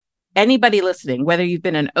anybody listening, whether you've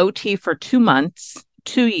been an OT for 2 months,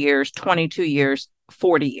 2 years, 22 years,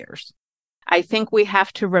 40 years, I think we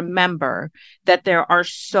have to remember that there are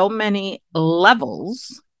so many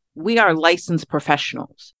levels. We are licensed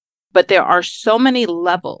professionals, but there are so many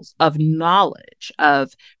levels of knowledge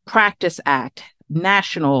of Practice Act,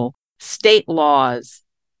 national, state laws,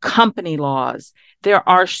 company laws. There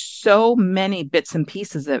are so many bits and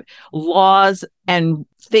pieces of laws and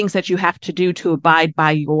things that you have to do to abide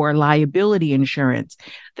by your liability insurance.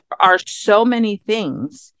 There are so many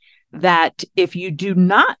things that if you do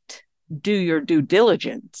not do your due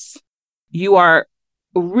diligence, you are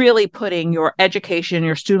really putting your education,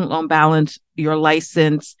 your student loan balance, your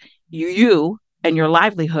license, you and your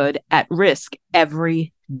livelihood at risk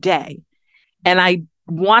every day. And I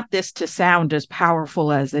want this to sound as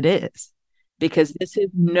powerful as it is, because this is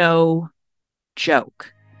no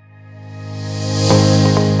joke.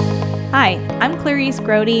 Hi, I'm Clarice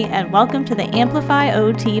Grody, and welcome to the Amplify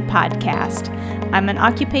OT podcast. I'm an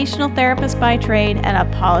occupational therapist by trade and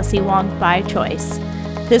a policy wonk by choice.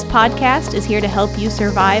 This podcast is here to help you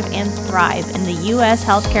survive and thrive in the U.S.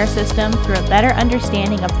 healthcare system through a better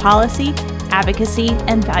understanding of policy, advocacy,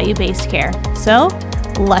 and value-based care. So,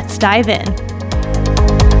 let's dive in.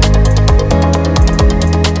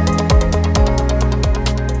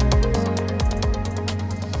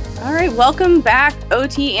 All right, welcome back,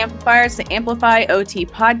 OT Amplifiers, to Amplify OT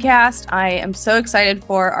podcast. I am so excited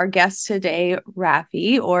for our guest today,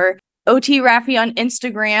 Raphie, or OT Raphie on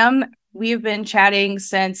Instagram. We've been chatting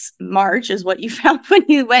since March, is what you found when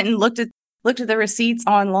you went and looked at the receipts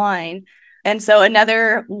online. And so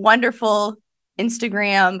another wonderful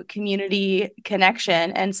Instagram community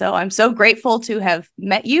connection. And so I'm so grateful to have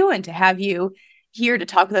met you and to have you here to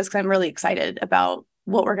talk with us, because I'm really excited about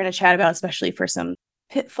what we're going to chat about, especially for some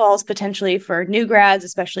pitfalls potentially for new grads,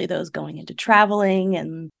 especially those going into traveling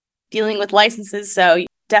and dealing with licenses. So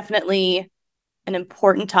definitely an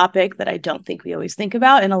important topic that I don't think we always think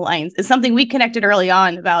about in aligns. It's something we connected early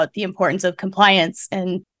on about the importance of compliance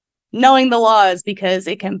and knowing the laws, because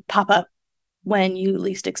it can pop up when you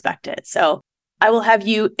least expect it. So I will have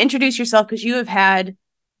you introduce yourself, because you have had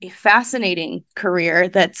a fascinating career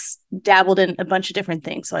that's dabbled in a bunch of different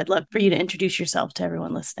things. So I'd love for you to introduce yourself to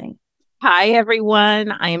everyone listening. Hi,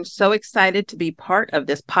 everyone. I am so excited to be part of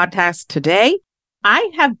this podcast today.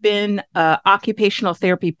 I have been an occupational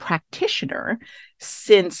therapy practitioner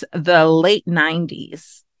since the late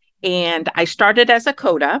 90s, and I started as a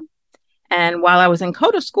CODA. And while I was in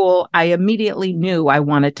CODA school, I immediately knew I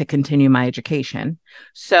wanted to continue my education.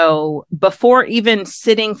 So before even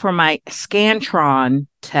sitting for my Scantron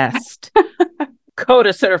test,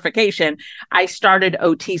 CODA certification, I started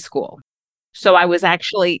OT school. So I was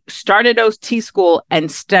actually started OT school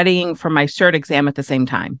and studying for my cert exam at the same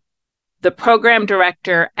time. The program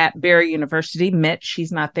director at Barry University, Mitch,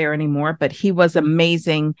 he's not there anymore, but he was an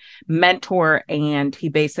amazing mentor. And he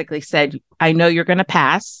basically said, I know you're going to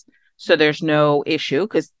pass, so there's no issue,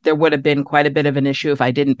 because there would have been quite a bit of an issue if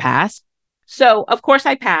I didn't pass. So, of course,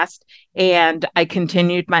 I passed, and I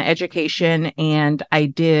continued my education, and I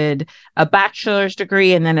did a bachelor's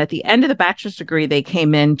degree. And then at the end of the bachelor's degree, they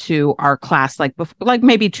came into our class like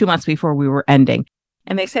maybe 2 months before we were ending.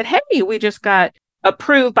 And they said, hey, we just got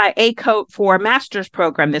approved by ACOTE for a master's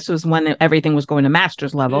program. This was when everything was going to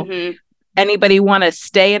master's level. Mm-hmm. Anybody want to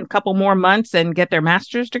stay in a couple more months and get their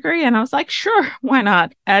master's degree? And I was like, sure, why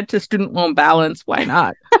not? Add to student loan balance, why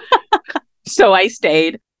not? So I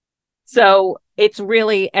stayed. So it's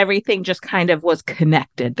really, everything just kind of was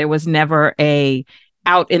connected. There was never a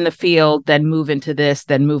out in the field, then move into this,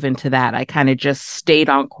 then move into that. I kind of just stayed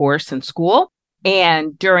on course in school.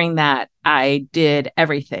 And during that, I did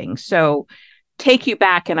everything. So take you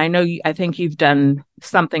back, and I think you've done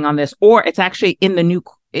something on this, or it's actually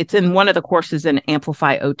it's in one of the courses in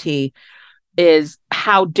Amplify OT, is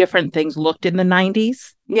how different things looked in the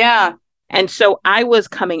 90s. Yeah. And so I was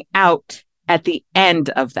coming out at the end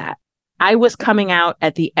of that. I was coming out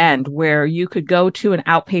at the end where you could go to an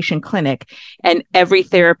outpatient clinic and every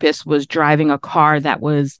therapist was driving a car that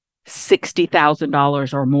was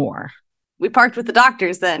 $60,000 or more. We parked with the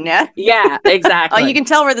doctors then, yeah? Yeah, exactly. Oh, you can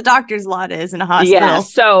tell where the doctor's lot is in a hospital. Yeah,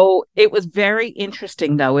 so it was very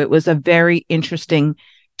interesting, though. It was a very interesting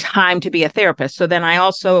time to be a therapist. So then I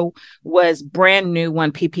also was brand new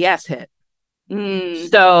when PPS hit.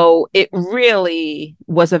 So it really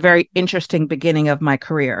was a very interesting beginning of my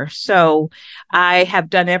career. So I have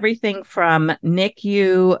done everything from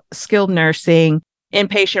NICU, skilled nursing,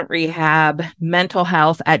 inpatient rehab, mental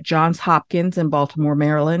health at Johns Hopkins in Baltimore,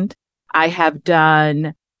 Maryland. I have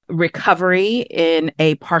done recovery in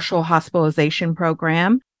a partial hospitalization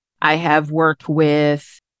program. I have worked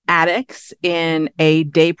with addicts in a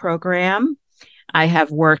day program. I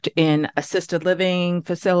have worked in assisted living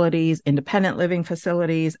facilities, independent living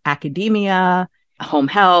facilities, academia, home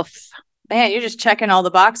health. Man, you're just checking all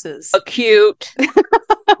the boxes. Acute.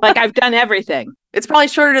 Like I've done everything. It's probably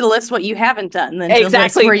shorter to list what you haven't done than to list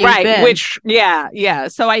Exactly where you've right. been. Yeah.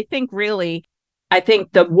 So I think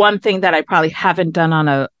the one thing that I probably haven't done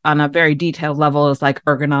on a very detailed level is like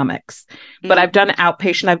ergonomics. But I've done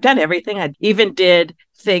outpatient. I've done everything. I even did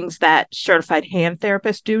things that certified hand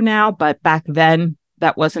therapists do now, but back then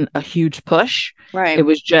that wasn't a huge push. Right. It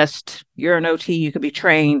was just, you're an OT, you could be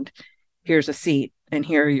trained. Here's a seat, and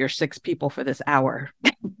here are your 6 people for this hour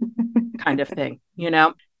kind of thing,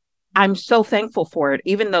 I'm so thankful for it.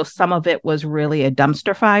 Even though some of it was really a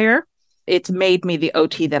dumpster fire, it's made me the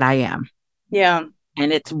OT that I am. Yeah.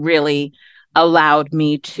 And it's really allowed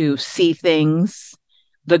me to see things,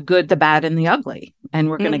 the good, the bad, and the ugly. And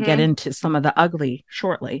we're going to get into some of the ugly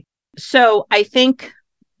shortly. So I think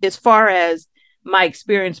as far as my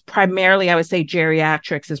experience, primarily, I would say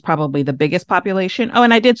geriatrics is probably the biggest population. Oh,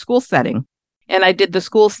 and I did school setting. And I did the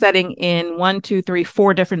school setting in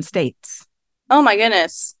 4 different states. Oh, my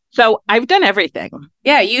goodness. So I've done everything.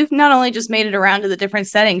 Yeah, you've not only just made it around to the different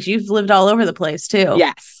settings, you've lived all over the place too.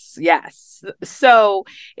 Yes. So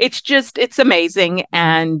it's amazing.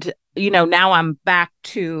 And, now I'm back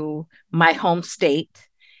to my home state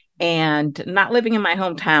and not living in my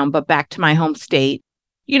hometown, but back to my home state,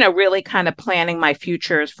 really kind of planning my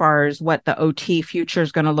future as far as what the OT future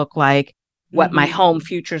is going to look like, what my home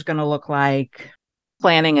future is going to look like,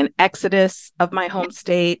 planning an exodus of my home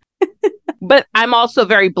state. But I'm also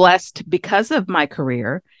very blessed because of my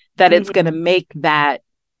career that it's going to make that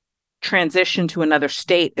transition to another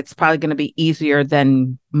state. It's probably going to be easier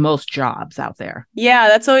than most jobs out there. Yeah,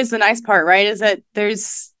 that's always the nice part, right? Is that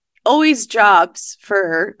there's always jobs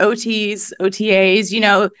for OTs,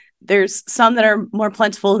 OTAs. There's some that are more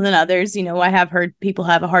plentiful than others. I have heard people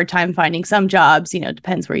have a hard time finding some jobs,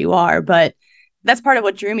 depends where you are. But that's part of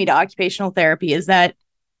what drew me to occupational therapy is that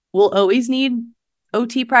we'll always need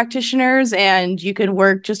OT practitioners, and you can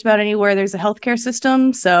work just about anywhere there's a healthcare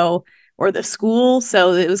system, or the school.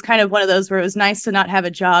 So it was kind of one of those where it was nice to not have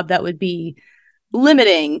a job that would be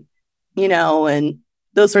limiting, and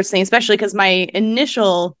those sorts of things, especially because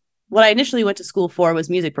what I initially went to school for was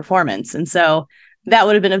music performance. And so that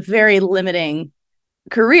would have been a very limiting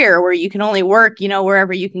career where you can only work,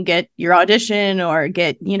 wherever you can get your audition or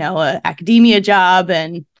get, a academia job,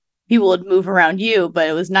 and people would move around you. But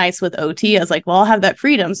it was nice with OT. I was like, well, I'll have that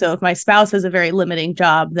freedom. So if my spouse has a very limiting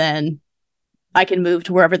job, then I can move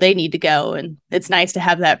to wherever they need to go. And it's nice to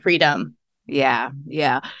have that freedom. Yeah.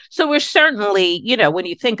 So we're certainly, when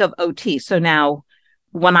you think of OT, so now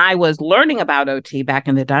when I was learning about OT back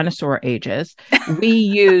in the dinosaur ages, we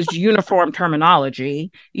used uniform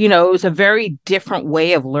terminology. It was a very different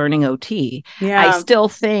way of learning OT. Yeah. I still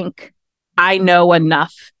think I know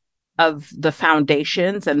enough of the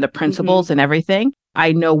foundations and the principles and everything.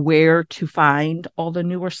 I know where to find all the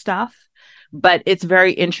newer stuff, but it's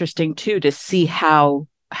very interesting too to see how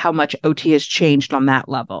much OT has changed on that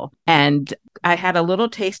level. And I had a little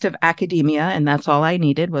taste of academia, and that's all I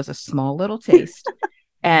needed was a small little taste.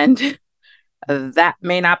 And that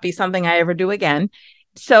may not be something I ever do again.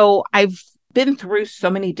 So I've been through so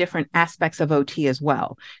many different aspects of OT as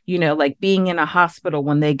well. Like being in a hospital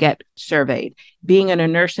when they get surveyed, being in a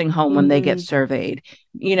nursing home when they get surveyed,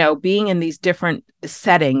 being in these different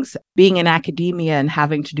settings, being in academia and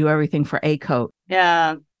having to do everything for ACOT.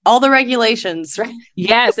 Yeah. All the regulations, right?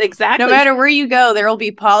 Yes, exactly. No matter where you go, there will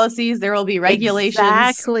be policies, there will be regulations.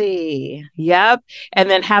 Exactly. Yep. And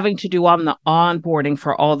then having to do on the onboarding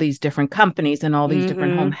for all these different companies and all these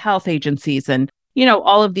different home health agencies and,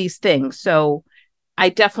 all of these things. So I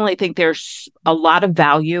definitely think there's a lot of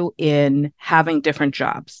value in having different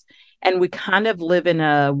jobs. And we kind of live in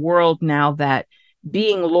a world now that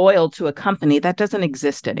being loyal to a company, that doesn't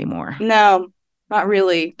exist anymore. No. Not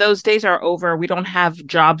really. Those days are over. We don't have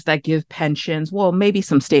jobs that give pensions. Well, maybe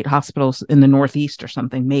some state hospitals in the Northeast or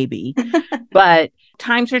something, maybe. But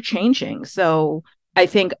times are changing. So I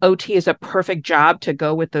think OT is a perfect job to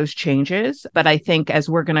go with those changes. But I think as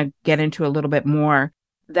we're going to get into a little bit more,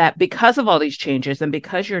 that because of all these changes and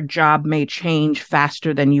because your job may change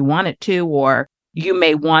faster than you want it to, or you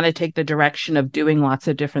may want to take the direction of doing lots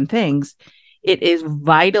of different things, it is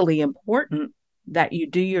vitally important that you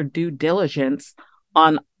do your due diligence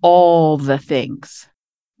on all the things.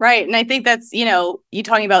 Right. And I think that's, you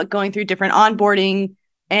talking about going through different onboarding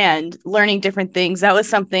and learning different things. That was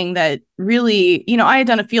something that really, I had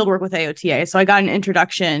done a field work with AOTA. So I got an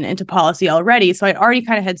introduction into policy already. So I already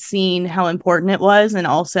kind of had seen how important it was and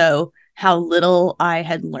also how little I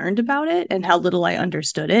had learned about it and how little I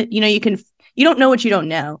understood it. You don't know what you don't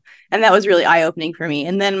know. And that was really eye-opening for me.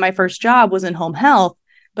 And then my first job was in home health,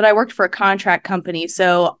 but I worked for a contract company.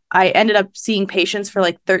 So I ended up seeing patients for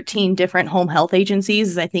like 13 different home health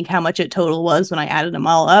agencies, is I think how much it total was when I added them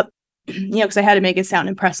all up. Because I had to make it sound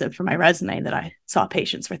impressive for my resume that I saw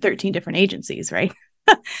patients for 13 different agencies, right?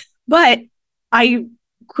 But I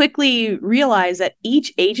quickly realized that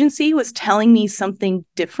each agency was telling me something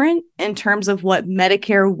different in terms of what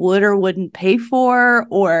Medicare would or wouldn't pay for,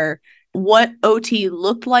 or what OT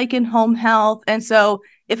looked like in home health. And so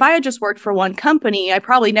if I had just worked for one company, I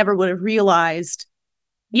probably never would have realized,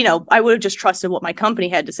 I would have just trusted what my company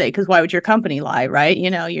had to say, because why would your company lie, right?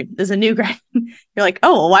 There's a new grad, you're like,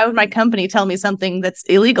 oh, well, why would my company tell me something that's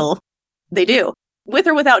illegal? They do, with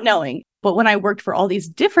or without knowing. But when I worked for all these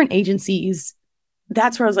different agencies,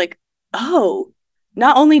 that's where I was like, oh,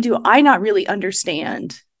 not only do I not really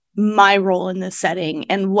understand my role in this setting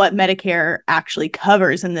and what Medicare actually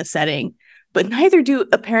covers in this setting, but neither do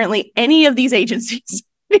apparently any of these agencies,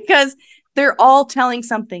 because they're all telling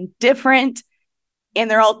something different and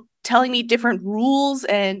they're all telling me different rules.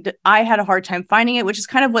 And I had a hard time finding it, which is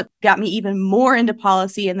kind of what got me even more into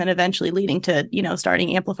policy. And then eventually leading to,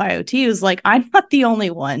 starting Amplify OT, was like, I'm not the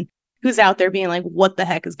only one who's out there being like, what the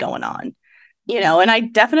heck is going on? And I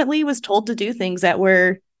definitely was told to do things that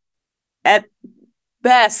were at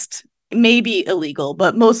best maybe illegal,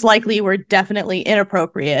 but most likely were definitely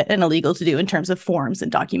inappropriate and illegal to do in terms of forms and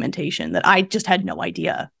documentation that I just had no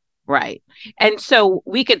idea. Right. And so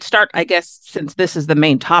we could start, I guess, since this is the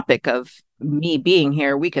main topic of me being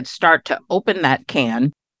here, we could start to open that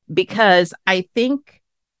can, because I think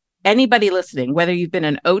anybody listening, whether you've been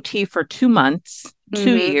an OT for 2 months,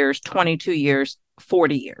 2 years, 22 years,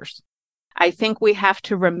 40 years, I think we have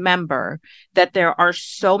to remember that there are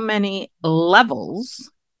so many levels.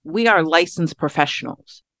 We are licensed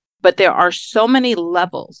professionals, but there are so many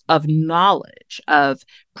levels of knowledge of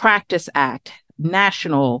Practice Act,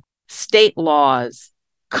 national, state laws,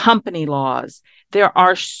 company laws. There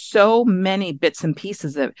are so many bits and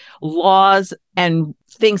pieces of laws and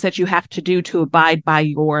things that you have to do to abide by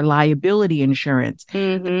your liability insurance.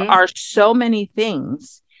 There are so many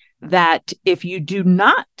things that if you do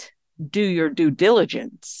not do your due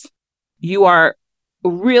diligence, you are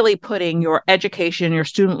really putting your education, your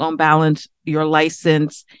student loan balance, your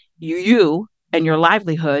license, you and your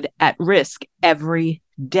livelihood at risk every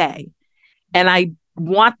day. And I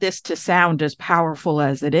want this to sound as powerful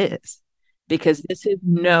as it is, because this is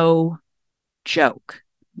no joke,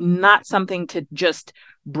 not something to just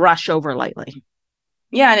brush over lightly.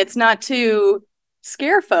 Yeah, and it's not to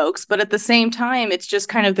scare folks, but at the same time, it's just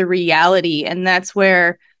kind of the reality. And that's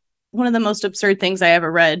where one of the most absurd things I ever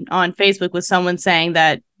read on Facebook was someone saying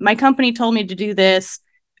that my company told me to do this,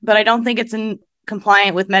 but I don't think it's in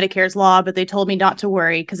compliant with Medicare's law, but they told me not to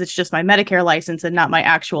worry because it's just my Medicare license and not my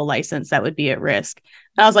actual license that would be at risk.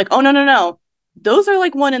 And I was like, oh, no. Those are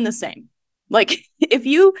like one and the same. Like, if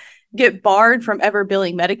you get barred from ever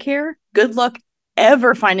billing Medicare, good luck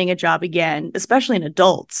ever finding a job again, especially in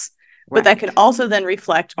adults. Right. But that could also then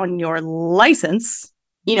reflect on your license,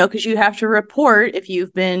 because you have to report if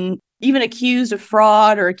you've been even accused of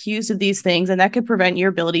fraud or accused of these things, and that could prevent your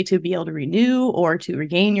ability to be able to renew or to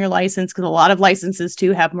regain your license, because a lot of licenses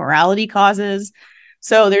too have morality causes.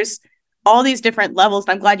 So there's all these different levels.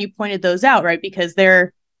 And I'm glad you pointed those out, right? Because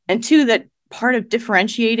that part of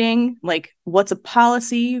differentiating, like, what's a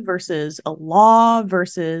policy versus a law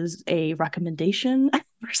versus a recommendation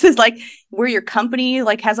versus like where your company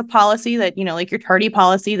like has a policy that, like your tardy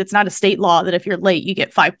policy, that's not a state law that if you're late, you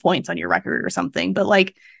get 5 points on your record or something. But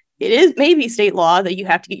like, it is maybe state law that you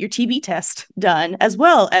have to get your TB test done, as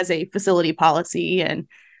well as a facility policy. And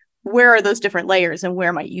where are those different layers and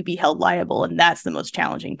where might you be held liable? And that's the most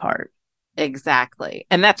challenging part. Exactly.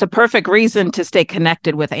 And that's a perfect reason to stay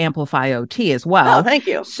connected with Amplify OT as well. Oh, thank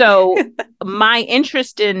you. So my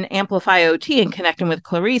interest in Amplify OT and connecting with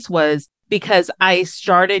Clarice was because I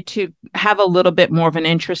started to have a little bit more of an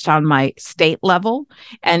interest on my state level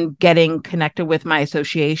and getting connected with my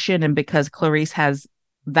association. And because Clarice has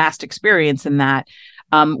vast experience in that,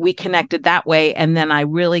 we connected that way. And then I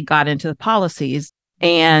really got into the policies,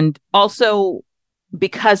 and also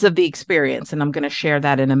because of the experience, and I'm going to share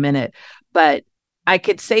that in a minute. But I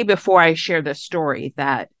could say before I share this story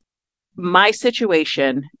that my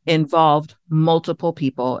situation involved multiple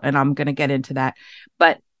people, and I'm going to get into that.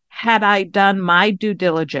 But had I done my due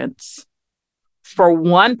diligence for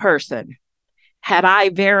one person, had I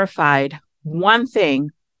verified one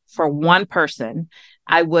thing for one person,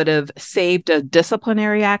 I would have saved a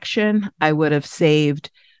disciplinary action. I would have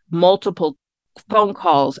saved multiple phone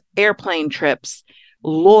calls, airplane trips,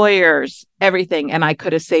 lawyers, everything. And I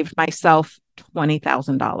could have saved myself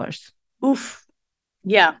 $20,000. Oof.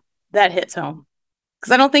 Yeah, that hits home.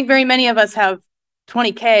 Because I don't think very many of us have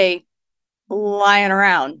 20K lying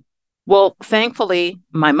around. Well, thankfully,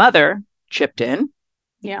 my mother chipped in.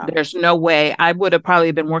 Yeah. There's no way I would have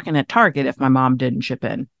probably been working at Target if my mom didn't chip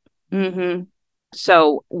in. Mm-hmm.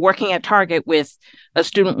 So working at Target with a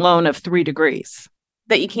student loan of 3 degrees.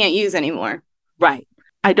 That you can't use anymore. Right.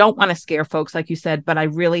 I don't want to scare folks, like you said, but I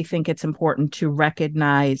really think it's important to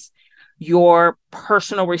recognize your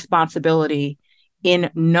personal responsibility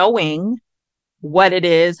in knowing what it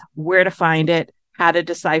is, where to find it, how to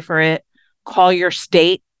decipher it, call your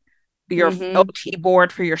state, your OT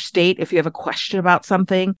board for your state if you have a question about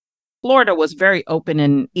something. Florida was very open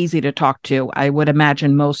and easy to talk to. I would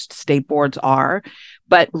imagine most state boards are,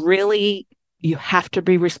 but really you have to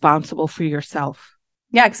be responsible for yourself.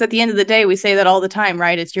 Yeah, because at the end of the day, we say that all the time,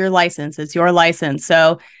 right? It's your license. It's your license.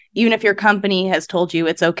 So even if your company has told you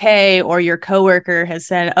it's okay, or your coworker has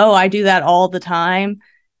said, oh, I do that all the time,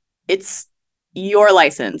 it's your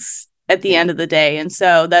license at the end of the day. And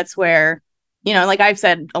so that's where, like I've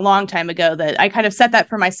said a long time ago, that I kind of set that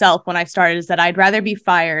for myself when I started, is that I'd rather be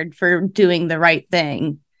fired for doing the right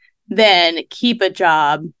thing than keep a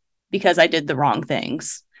job because I did the wrong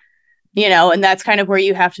things. And that's kind of where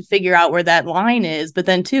you have to figure out where that line is. But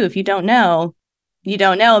then too, if you don't know, you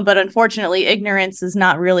don't know. But unfortunately, ignorance is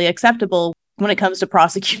not really acceptable when it comes to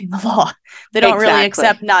prosecuting the law. They don't really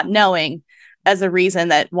accept not knowing as a reason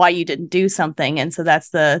that why you didn't do something. And so that's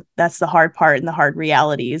the hard part and the hard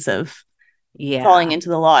realities of falling into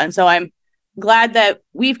the law. And so I'm glad that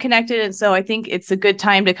we've connected. And so I think it's a good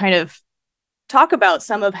time to kind of talk about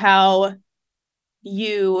some of how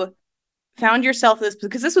you found yourself this,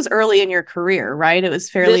 because this was early in your career, right? It was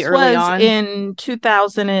fairly early on. In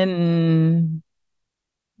 2000 and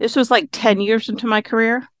this was like 10 years into my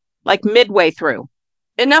career, like midway through.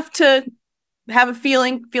 Enough to have a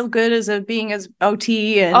feel good as being as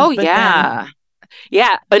OT. And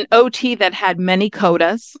yeah, an OT that had many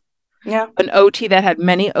codas. Yeah. An OT that had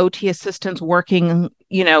many OT assistants working,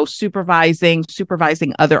 supervising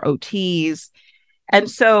other OTs. And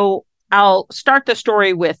so I'll start the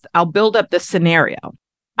story I'll build up the scenario.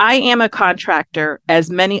 I am a contractor, as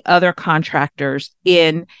many other contractors,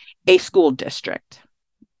 in a school district.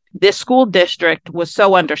 This school district was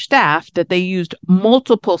so understaffed that they used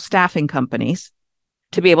multiple staffing companies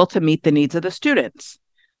to be able to meet the needs of the students.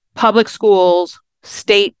 Public schools,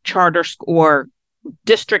 state charter or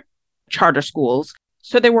district charter schools.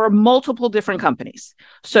 So there were multiple different companies.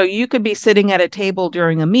 So you could be sitting at a table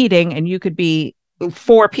during a meeting and you could be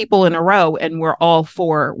 4 people in a row and we're all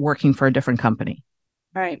 4 working for a different company.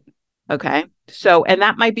 Right. Okay. So, and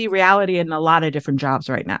that might be reality in a lot of different jobs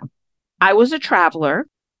right now. I was a traveler,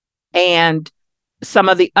 and some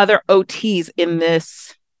of the other OTs in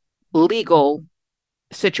this legal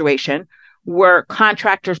situation were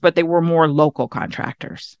contractors, but they were more local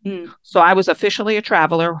contractors. So I was officially a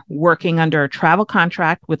traveler working under a travel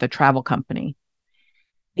contract with a travel company.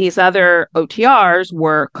 These other OTRs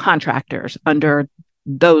were contractors under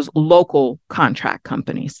those local contract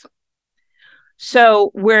companies.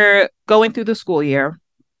 So we're going through the school year,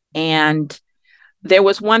 and there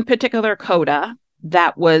was one particular coda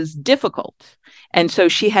that was difficult. And so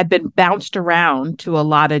she had been bounced around to a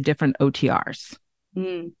lot of different OTRs.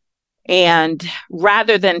 And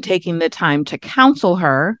rather than taking the time to counsel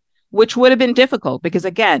her, which would have been difficult because,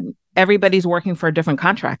 again, everybody's working for a different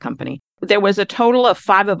contract company. There was a total of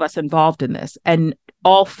 5 of us involved in this, and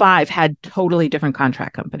all 5 had totally different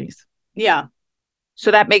contract companies. Yeah.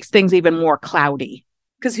 So that makes things even more cloudy.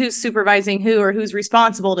 Because who's supervising who, or who's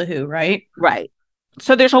responsible to who, right? Right.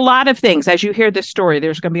 So there's a lot of things. As you hear this story,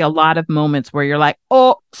 there's going to be a lot of moments where you're like,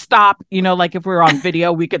 oh, stop. Like if we were on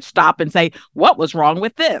video, we could stop and say, what was wrong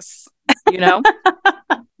with this?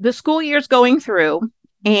 The school year's going through,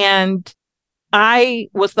 and I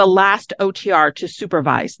was the last OTR to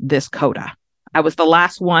supervise this coda. I was the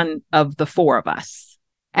last one of the 4 of us.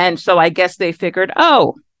 And so I guess they figured,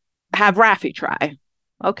 oh, have Raphie try.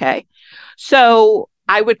 Okay. So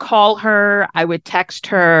I would call her, I would text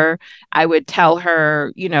her, I would tell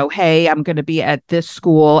her, hey, I'm going to be at this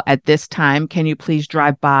school at this time. Can you please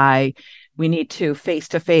drive by? We need to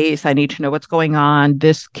face-to-face. I need to know what's going on.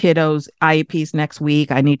 This kiddo's IEP's next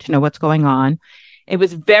week. I need to know what's going on. It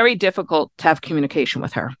was very difficult to have communication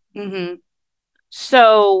with her.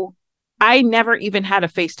 So I never even had a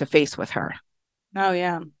face-to-face with her. Oh,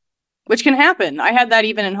 yeah. Which can happen. I had that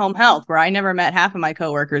even in home health, where I never met half of my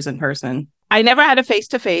coworkers in person. I never had a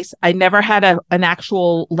face-to-face. I never had an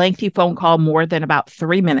actual lengthy phone call more than about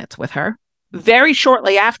 3 minutes with her. Very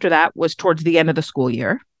shortly after that was towards the end of the school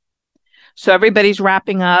year. So everybody's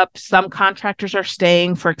wrapping up. Some contractors are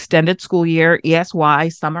staying for extended school year, ESY,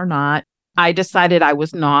 some are not. I decided I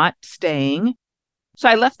was not staying. So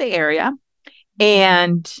I left the area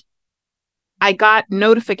and I got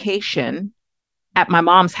notification at my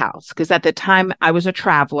mom's house because at the time I was a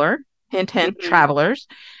traveler. Hint, hint, travelers.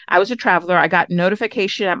 I was a traveler. I got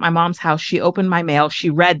notification at my mom's house. She opened my mail. She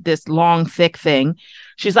read this long, thick thing.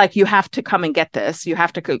 She's like, you have to come and get this. You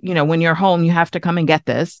have to, when you're home, you have to come and get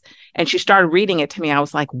this. And she started reading it to me. I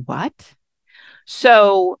was like, what?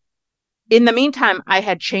 So in the meantime, I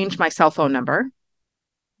had changed my cell phone number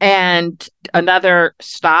and another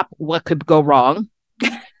stop. What could go wrong?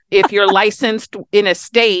 If you're licensed in a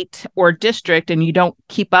state or district and you don't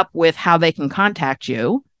keep up with how they can contact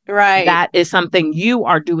you, right, that is something you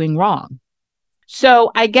are doing wrong.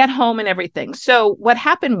 So I get home and everything. So what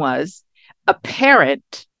happened was a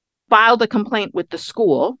parent filed a complaint with the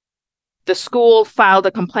school. The school filed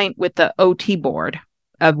a complaint with the OT board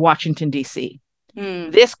of Washington, D.C.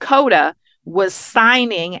 This CODA was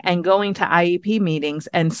signing and going to IEP meetings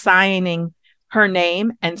and signing her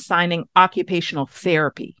name and signing occupational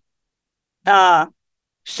therapy.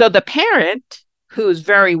 So the parent, who's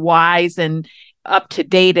very wise and up to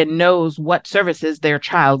date and knows what services their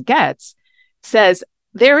child gets, says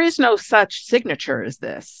there is no such signature as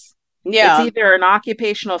this. Yeah. It's either an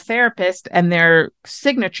occupational therapist and their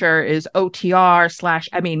signature is OTR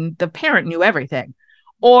 / the parent knew everything,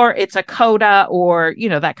 or it's a CODA or,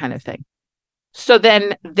 that kind of thing. So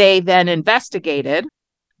then they investigated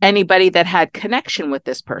anybody that had connection with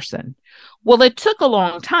this person. Well, it took a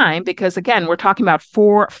long time because, again, we're talking about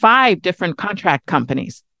 5 different contract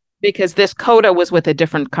companies because this CODA was with a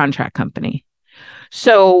different contract company.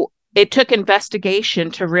 So it took investigation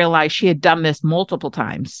to realize she had done this multiple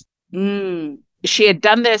times. She had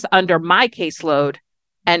done this under my caseload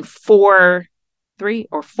and 3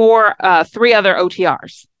 other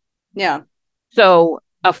OTRs. Yeah. So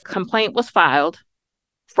a complaint was filed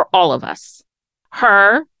for all of us,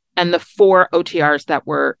 her and the 4 OTRs that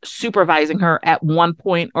were supervising her at one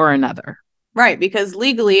point or another. Right, because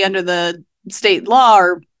legally under the state law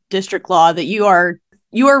or district law that you are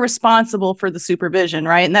responsible for the supervision,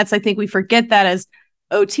 right? And that's, I think we forget that as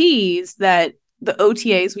OTs, that the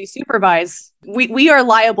OTAs we supervise, we are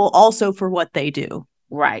liable also for what they do.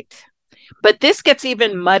 Right. But this gets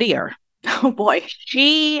even muddier. Oh boy.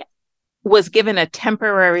 She was given a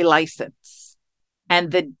temporary license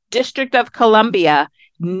and the District of Columbia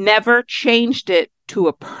never changed it to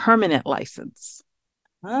a permanent license.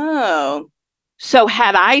 Oh. So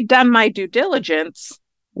had I done my due diligence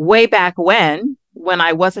way back when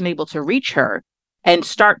I wasn't able to reach her and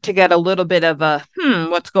start to get a little bit of a,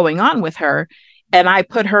 what's going on with her? And I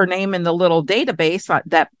put her name in the little database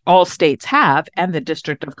that all states have and the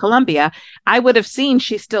District of Columbia, I would have seen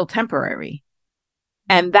she's still temporary.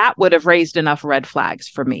 And that would have raised enough red flags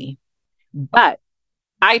for me. But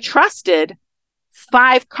I trusted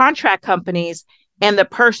 5 contract companies and the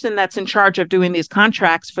person that's in charge of doing these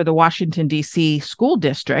contracts for the Washington, D.C. school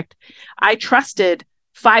district. I trusted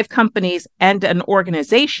 5 companies and an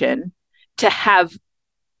organization to have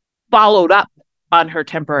followed up on her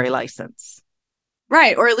temporary license.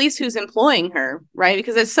 Right. Or at least who's employing her, right?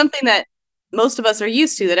 Because it's something that most of us are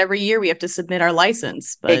used to, that every year we have to submit our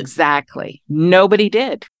license. But exactly. Nobody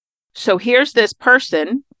did. So here's this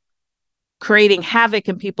person creating havoc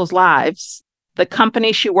in people's lives. The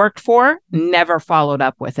company she worked for never followed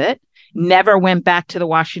up with it, never went back to the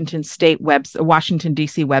Washington D.C.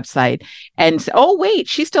 website and said, oh, wait,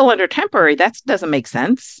 she's still under temporary. That doesn't make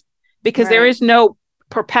sense because there is no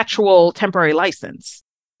perpetual temporary license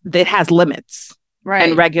that has limits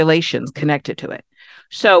and regulations connected to it.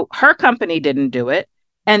 So her company didn't do it.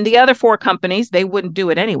 And the other 4 companies, they wouldn't do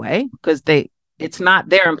it anyway because it's not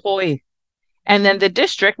their employee. And then the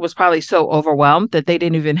district was probably so overwhelmed that they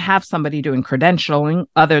didn't even have somebody doing credentialing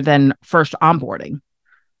other than first onboarding.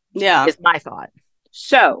 Yeah. Is my thought.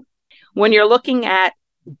 So when you're looking at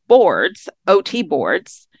boards, OT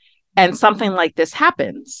boards, and something like this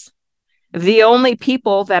happens, the only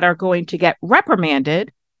people that are going to get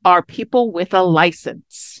reprimanded are people with a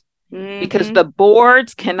license. Because the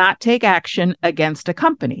boards cannot take action against a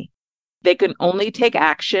company. They can only take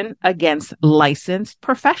action against licensed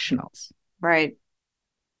professionals. Right.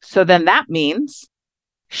 So then that means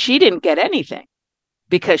she didn't get anything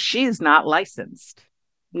because she's not licensed.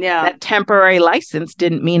 Yeah. That temporary license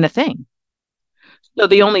didn't mean a thing. So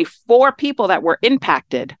the only 4 people that were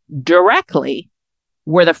impacted directly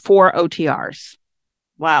were the 4 OTRs.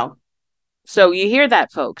 Wow. So you hear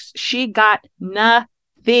that, folks. She got nothing.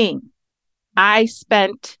 I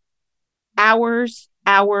spent hours,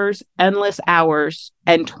 endless hours,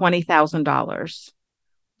 and $20,000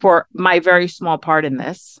 for my very small part in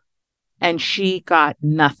this. And she got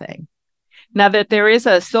nothing. Now, that there is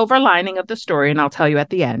a silver lining of the story, and I'll tell you at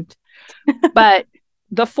the end, but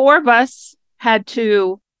the four of us had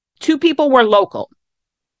two people were local.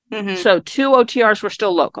 Mm-hmm. So 2 OTRs were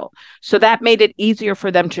still local. So that made it easier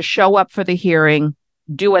for them to show up for the hearing,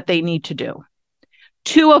 do what they need to do.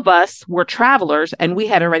 2 of us were travelers and we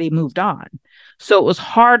had already moved on. So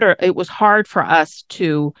it was hard for us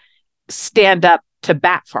to stand up to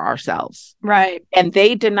bat for ourselves. Right. And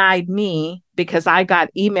they denied me because I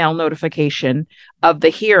got email notification of the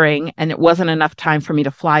hearing and it wasn't enough time for me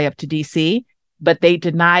to fly up to DC, but they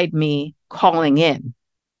denied me calling in.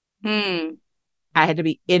 I had to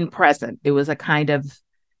be in present. It was a kind of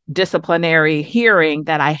disciplinary hearing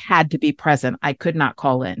that I had to be present. I could not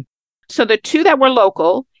call in. So the 2 that were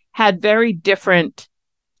local had very different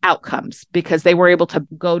outcomes because they were able to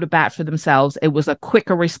go to bat for themselves. It was a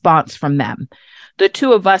quicker response from them. The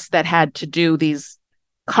 2 of us that had to do these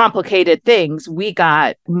complicated things, we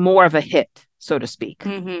got more of a hit, so to speak.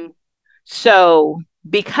 Mm-hmm. So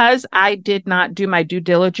because I did not do my due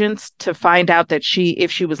diligence to find out that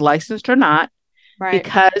if she was licensed or not, right.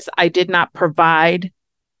 because I did not provide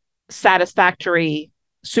satisfactory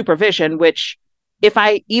supervision, which if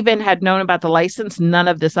I even had known about the license, none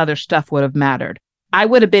of this other stuff would have mattered. I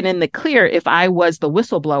would have been in the clear if I was the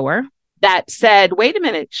whistleblower that said, wait a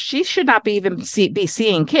minute, she should not be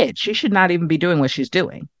seeing kids. She should not even be doing what she's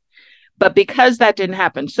doing. But because that didn't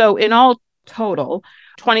happen. So in all total,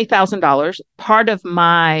 $20,000, part of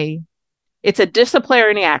it's a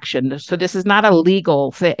disciplinary action. So this is not a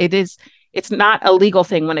legal thing. It's not a legal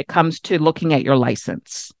thing when it comes to looking at your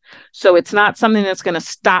license. So it's not something that's going to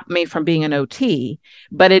stop me from being an OT,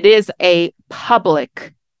 but it is a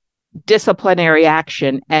public disciplinary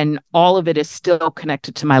action, and all of it is still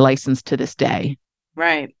connected to my license to this day.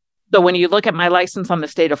 Right. So when you look at my license on the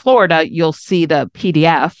state of Florida, you'll see the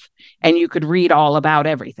PDF and you could read all about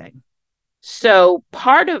everything. So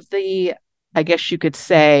part of the, I guess you could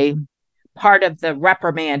say, part of the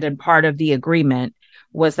reprimand and part of the agreement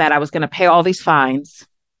was that I was going to pay all these fines.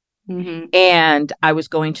 Mm-hmm. And I was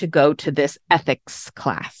going to go to this ethics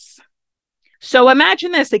class. So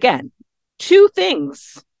imagine this again, 2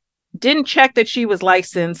 things. Didn't check that she was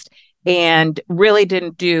licensed and really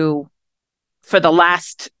didn't do, for the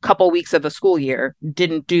last couple weeks of the school year,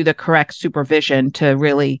 didn't do the correct supervision to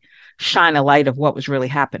really shine a light of what was really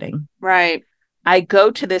happening. Right. I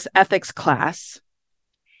go to this ethics class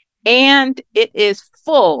and it is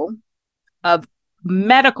full of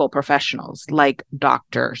medical professionals like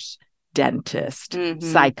doctors, dentists,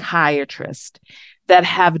 psychiatrists that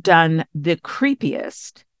have done the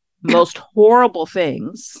creepiest, most horrible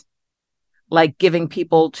things, like giving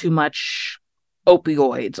people too much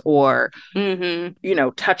opioids or,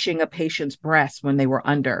 touching a patient's breast when they were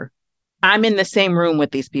under. I'm in the same room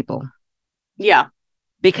with these people. Yeah.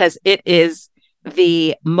 Because it is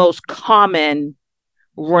the most common,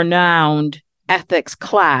 renowned ethics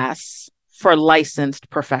class for licensed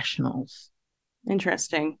professionals.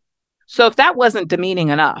 Interesting. So if that wasn't demeaning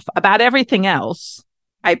enough, about everything else,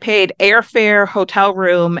 I paid airfare, hotel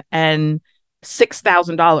room, and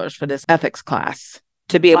 $6,000 for this ethics class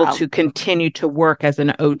to be able to continue to work as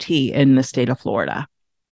an OT in the state of Florida.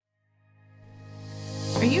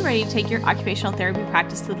 Are you ready to take your occupational therapy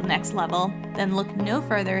practice to the next level? Then look no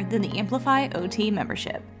further than the Amplify OT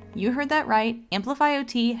membership. You heard that right. Amplify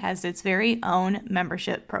OT has its very own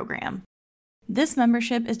membership program. This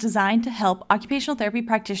membership is designed to help occupational therapy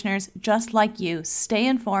practitioners just like you stay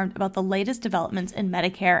informed about the latest developments in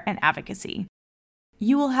Medicare and advocacy.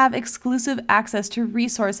 You will have exclusive access to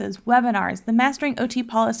resources, webinars, the Mastering OT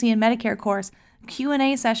Policy and Medicare course,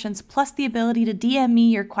 Q&A sessions, plus the ability to DM me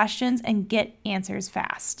your questions and get answers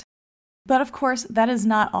fast. But of course, that is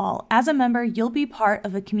not all. As a member, you'll be part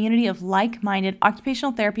of a community of like-minded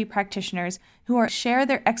occupational therapy practitioners who share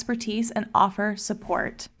their expertise and offer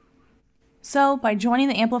support. So, by joining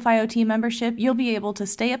the Amplify OT membership, you'll be able to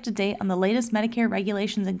stay up to date on the latest Medicare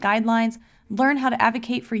regulations and guidelines, learn how to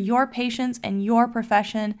advocate for your patients and your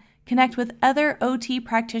profession, connect with other OT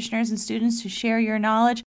practitioners and students to share your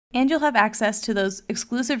knowledge, and you'll have access to those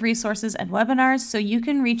exclusive resources and webinars so you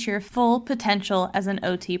can reach your full potential as an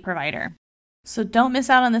OT provider. So don't miss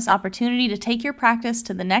out on this opportunity to take your practice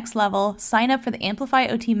to the next level. Sign up for the Amplify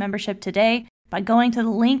OT membership today by going to the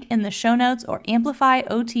link in the show notes or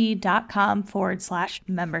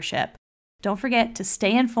amplifyot.com/membership. Don't forget to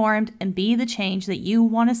stay informed and be the change that you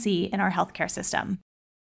want to see in our healthcare system.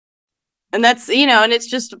 And that's, and it's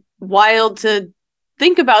just wild to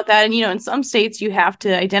think about that. And, in some states, you have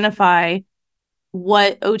to identify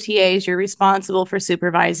what OTAs you're responsible for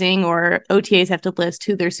supervising, or OTAs have to list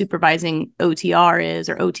who their supervising OTR is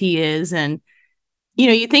or OT is. And,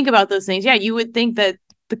 you think about those things. Yeah, you would think that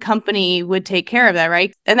the company would take care of that,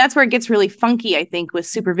 right? And that's where it gets really funky, I think, with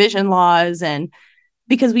supervision laws, and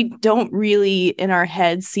because we don't really in our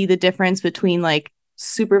heads see the difference between like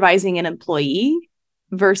supervising an employee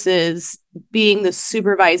versus being the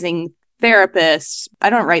supervising therapist. I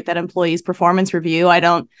don't write that employee's performance review. I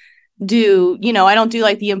don't do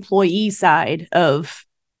like the employee side of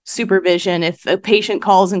supervision. If a patient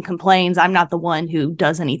calls and complains, I'm not the one who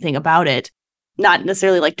does anything about it. Not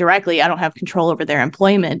necessarily like directly. I don't have control over their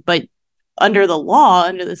employment, but under the law,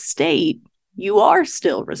 under the state, you are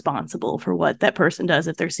still responsible for what that person does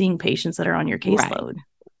if they're seeing patients that are on your caseload. Right.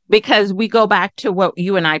 Because we go back to what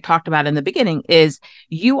you and I talked about in the beginning is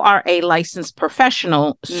you are a licensed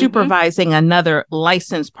professional supervising another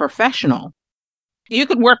licensed professional. You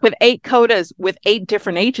could work with 8 codas with 8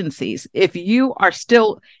 different agencies. If you are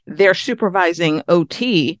still there supervising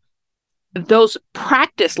OT, those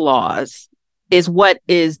practice laws is what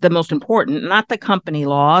is the most important, not the company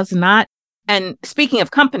laws, and speaking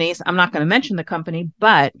of companies, I'm not going to mention the company,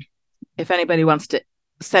 but if anybody wants to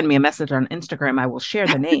send me a message on Instagram, I will share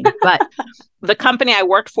the name. But the company I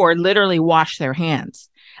worked for literally washed their hands.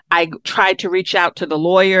 I tried to reach out to the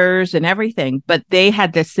lawyers and everything, but they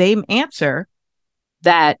had the same answer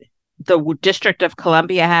that the District of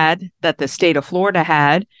Columbia had, that the state of Florida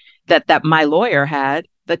had, that my lawyer had.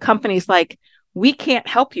 The company's like, we can't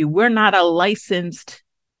help you. We're not a licensed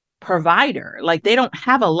provider. Like they don't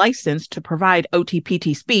have a license to provide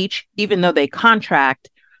OTPT speech, even though they contract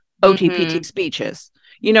OTPT speeches.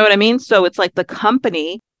 You know what I mean? So it's like the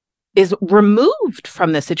company is removed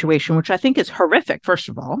from the situation, which I think is horrific, first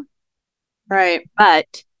of all. Right.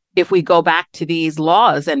 But if we go back to these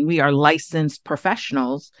laws and we are licensed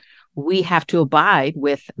professionals, we have to abide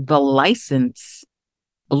with the license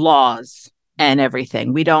laws and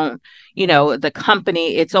everything. We don't, the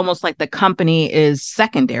company, it's almost like the company is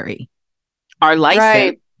secondary. Our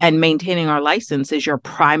license and maintaining our license is your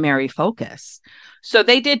primary focus. So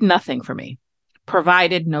they did nothing for me,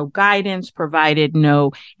 provided no guidance,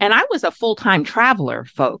 and I was a full-time traveler,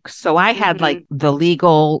 folks. So I had like the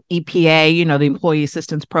legal EPA, the Employee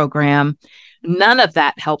Assistance Program. None of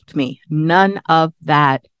that helped me.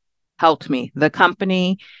 The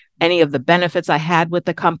company, any of the benefits I had with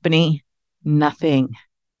the company, nothing,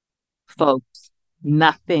 folks,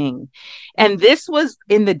 nothing. And this was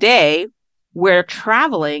in the day where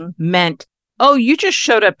traveling meant, oh, you just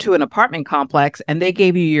showed up to an apartment complex and they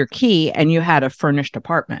gave you your key and you had a furnished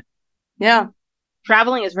apartment. Yeah.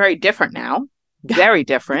 Traveling is very different now, very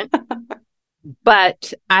different.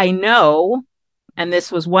 But I know, and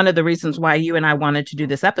this was one of the reasons why you and I wanted to do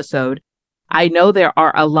this episode, I know there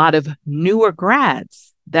are a lot of newer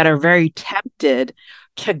grads that are very tempted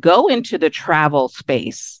to go into the travel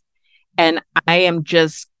space. And I am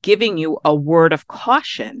just giving you a word of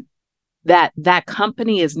caution that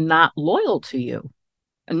company is not loyal to you.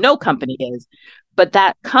 No company is, but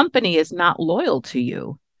that company is not loyal to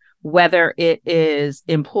you, whether it is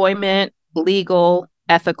employment, legal,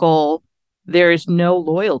 ethical, there is no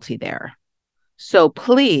loyalty there. So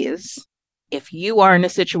please, if you are in a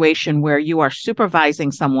situation where you are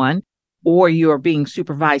supervising someone or you are being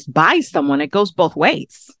supervised by someone, it goes both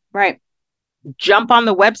ways. Right. Jump on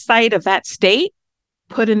the website of that state,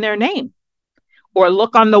 put in their name, or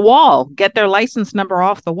look on the wall, get their license number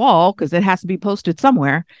off the wall because it has to be posted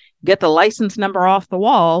somewhere. Get the license number off the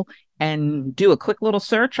wall and do a quick little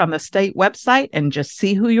search on the state website and just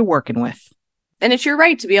see who you're working with. And it's your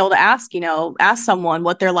right to be able to ask someone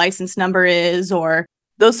what their license number is or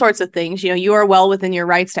those sorts of things. You are well within your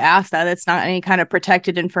rights to ask that. It's not any kind of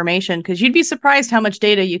protected information because you'd be surprised how much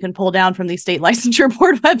data you can pull down from these state licensure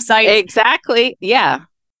board websites. Exactly. Yeah.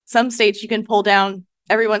 Some states you can pull down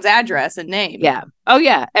everyone's address and name. Yeah. Oh,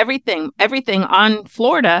 yeah. Everything on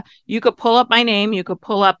Florida, you could pull up my name. You could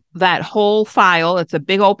pull up that whole file. It's a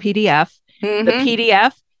big old PDF. The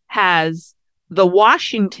PDF has the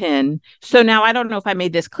Washington. So now I don't know if I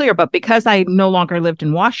made this clear, but because I no longer lived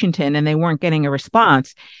in Washington and they weren't getting a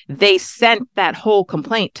response, they sent that whole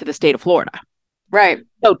complaint to the state of Florida. Right.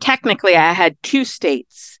 So technically I had 2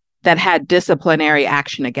 states that had disciplinary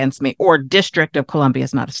action against me, or District of Columbia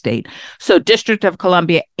is not a state. So District of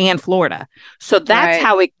Columbia and Florida. So that's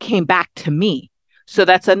how it came back to me. So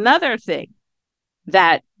that's another thing,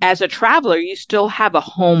 that as a traveler, you still have a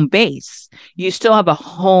home base. You still have a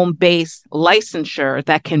home base licensure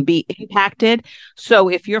that can be impacted. So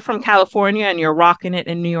if you're from California and you're rocking it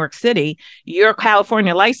in New York City, your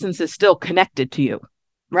California license is still connected to you.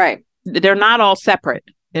 Right. They're not all separate.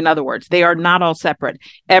 In other words, they are not all separate.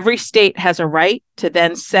 Every state has a right to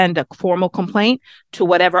then send a formal complaint to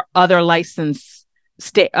whatever other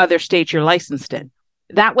other states you're licensed in.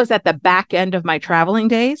 That was at the back end of my traveling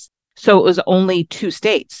days. So it was only 2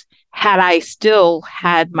 states. Had I still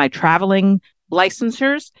had my traveling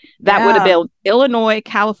licensures, that would have Yeah. been Illinois,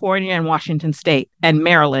 California, and Washington State, and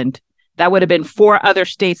Maryland. That would have been 4 other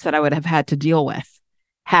states that I would have had to deal with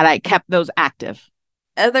had I kept those active.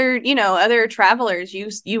 Other travelers,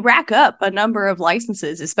 you rack up a number of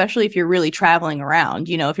licenses, especially if you're really traveling around.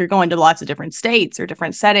 If you're going to lots of different states or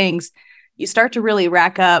different settings, you start to really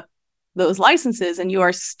rack up those licenses, and you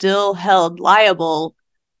are still held liable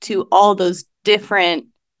to all those different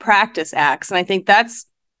practice acts. And I think that's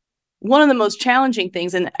one of the most challenging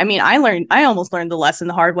things. And I mean, I almost learned the lesson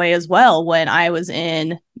the hard way as well when I was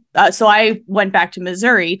so I went back to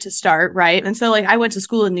Missouri to start, right? And so I went to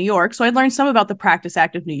school in New York. So I learned some about the Practice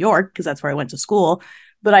Act of New York because that's where I went to school,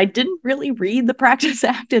 but I didn't really read the Practice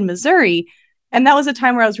Act in Missouri. And that was a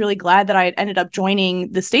time where I was really glad that I had ended up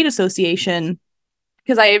joining the state association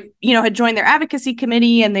because I, had joined their advocacy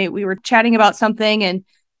committee, and we were chatting about something, and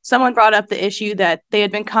someone brought up the issue that they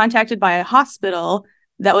had been contacted by a hospital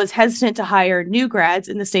that was hesitant to hire new grads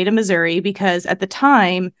in the state of Missouri because at the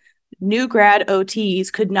time, new grad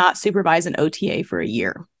OTs could not supervise an OTA for a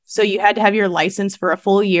year. So you had to have your license for a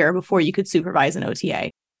full year before you could supervise an OTA.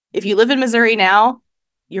 If you live in Missouri now,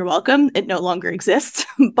 you're welcome. It no longer exists.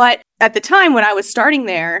 But at the time when I was starting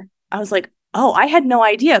there, I was like, oh, I had no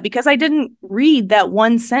idea because I didn't read that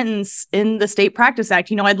one sentence in the State Practice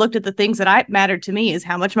Act. I'd looked at the things that mattered to me is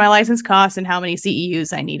how much my license cost and how many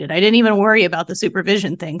CEUs I needed. I didn't even worry about the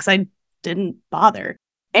supervision thing because I didn't bother.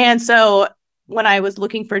 And so when I was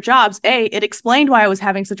looking for jobs, it explained why I was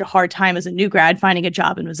having such a hard time as a new grad finding a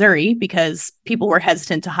job in Missouri because people were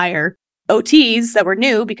hesitant to hire OTs that were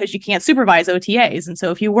new because you can't supervise OTAs. And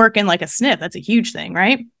so if you work in a SNF, that's a huge thing,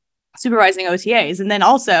 right? Supervising OTAs. And then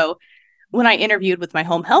also, when I interviewed with my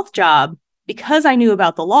home health job, because I knew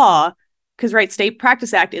about the law, because State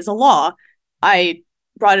Practice Act is a law, I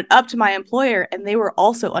brought it up to my employer, and they were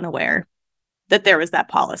also unaware that there was that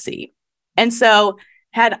policy. And so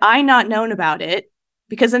had I not known about it,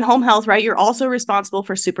 because in home health, right, you're also responsible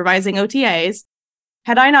for supervising OTAs.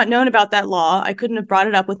 Had I not known about that law, I couldn't have brought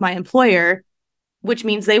it up with my employer, which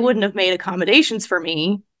means they wouldn't have made accommodations for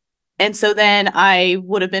me. And so then I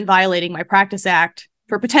would have been violating my Practice Act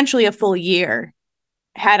for potentially a full year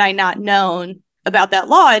had I not known about that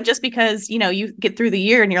law. And just because, you get through the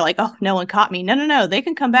year and you're like, oh, no one caught me. No. They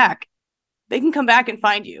can come back. They can come back and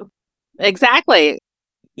find you. Exactly.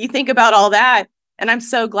 You think about all that. And I'm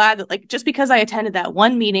so glad that just because I attended that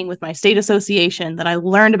one meeting with my state association, that I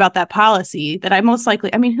learned about that policy, that I most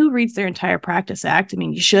likely, who reads their entire Practice Act?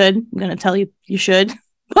 You should. I'm going to tell you, you should.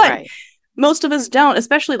 But right. Most of us don't,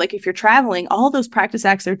 especially if you're traveling. All those Practice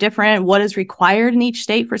Acts are different. What is required in each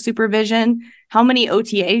state for supervision, how many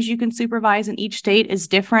OTAs you can supervise in each state is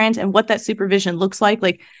different, and what that supervision looks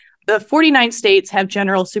like. The 49 states have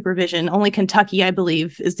general supervision. Only Kentucky, I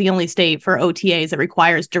believe, is the only state for OTAs that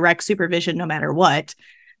requires direct supervision no matter what.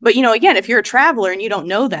 But, again, if you're a traveler and you don't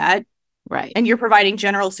know that, right, and you're providing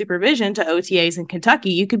general supervision to OTAs in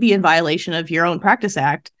Kentucky, you could be in violation of your own Practice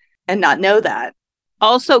Act and not know that.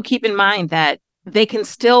 Also, keep in mind that they can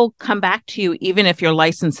still come back to you even if your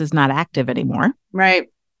license is not active anymore. Right.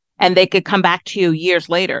 And they could come back to you years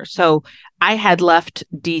later. So I had left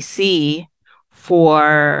DC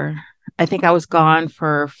I think I was gone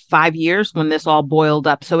for 5 years when this all boiled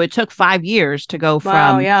up. So it took 5 years to go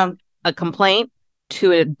from a complaint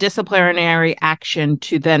to a disciplinary action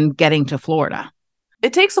to then getting to Florida.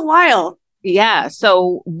 It takes a while. Yeah.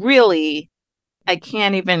 So really, I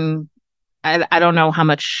can't even... I don't know how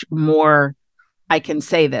much more I can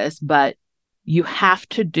say this, but you have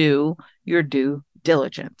to do your due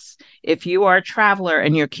diligence. If you are a traveler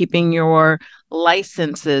and you're keeping your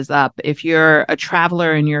licenses up, if you're a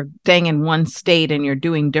traveler and you're staying in one state and you're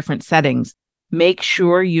doing different settings, make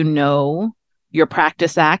sure you know your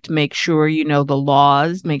Practice Act, make sure you know the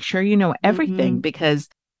laws, make sure you know everything, because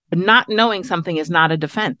not knowing something is not a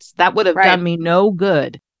defense. That would have done me no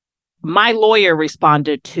good. My lawyer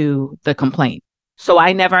responded to the complaint. So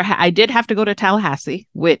I did have to go to Tallahassee,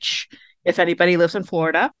 which if anybody lives in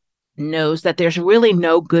Florida knows that there's really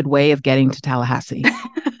no good way of getting to Tallahassee.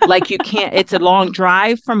 You can't, it's a long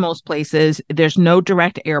drive from most places. There's no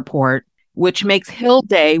direct airport, which makes Hill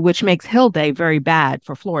Day very bad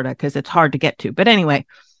for Florida because it's hard to get to. But anyway,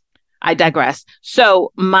 I digress.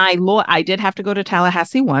 So I did have to go to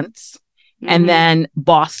Tallahassee once. and then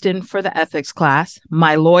Boston for the ethics class.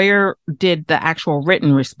 My lawyer did the actual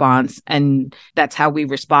written response, and that's how we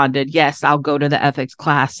responded. Yes, I'll go to the ethics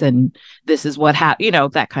class, and this is what happened,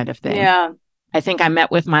 that kind of thing. Yeah. I think I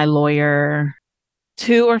met with my lawyer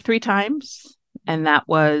 2 or 3 times, and that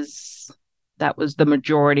was the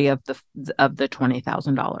majority of the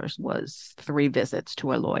 $20,000 was 3 visits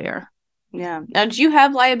to a lawyer. Yeah. Now, did you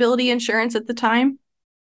have liability insurance at the time?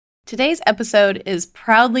 Today's episode is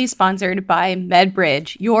proudly sponsored by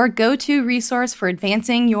MedBridge, your go-to resource for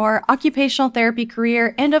advancing your occupational therapy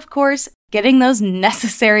career and, of course, getting those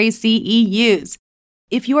necessary CEUs.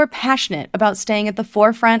 If you are passionate about staying at the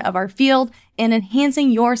forefront of our field and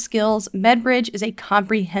enhancing your skills, MedBridge is a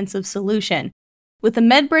comprehensive solution. With the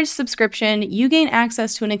MedBridge subscription, you gain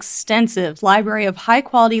access to an extensive library of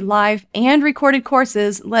high-quality live and recorded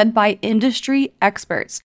courses led by industry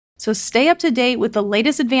experts. So stay up to date with the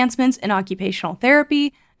latest advancements in occupational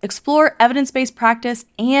therapy, explore evidence-based practice,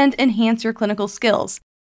 and enhance your clinical skills.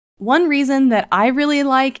 One reason that I really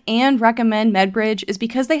like and recommend MedBridge is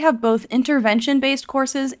because they have both intervention-based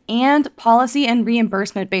courses and policy and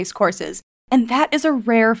reimbursement-based courses, and that is a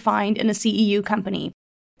rare find in a CEU company.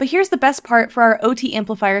 But here's the best part for our OT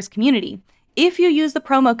Amplifiers community. If you use the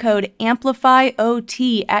promo code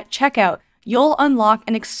AMPLIFYOT at checkout, you'll unlock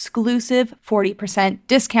an exclusive 40%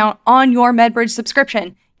 discount on your MedBridge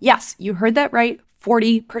subscription. Yes, you heard that right,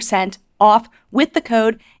 40% off with the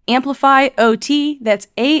code AMPLIFYOT. That's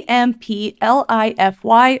AMPLIFYOT.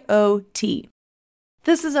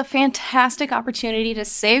 This is a fantastic opportunity to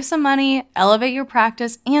save some money, elevate your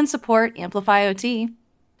practice, and support Amplify OT.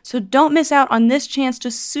 So don't miss out on this chance to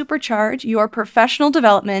supercharge your professional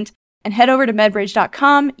development and head over to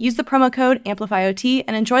medbridge.com, use the promo code AmplifyOT,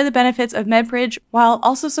 and enjoy the benefits of MedBridge while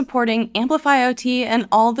also supporting Amplify OT and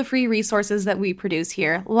all the free resources that we produce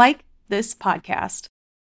here, like this podcast.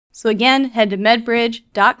 So again, head to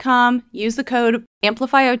medbridge.com, use the code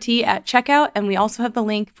AmplifyOT at checkout, and we also have the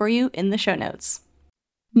link for you in the show notes.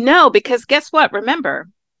 No, because guess what? Remember,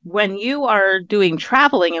 when you are doing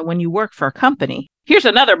traveling and when you work for a company, here's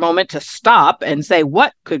another moment to stop and say,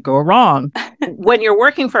 what could go wrong? When you're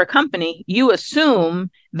working for a company, you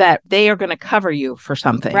assume that they are going to cover you for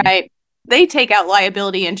something. Right. They take out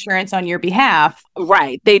liability insurance on your behalf.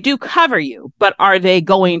 Right. They do cover you, but are they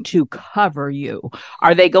going to cover you?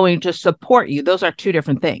 Are they going to support you? Those are 2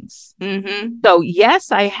 different things. Mm-hmm. So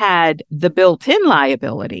yes, I had the built-in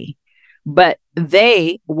liability, but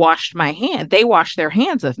they washed my hand. They washed their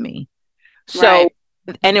hands of me. So, right.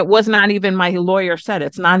 And it was not even, my lawyer said,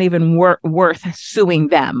 it's not even worth suing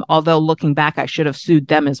them. Although looking back, I should have sued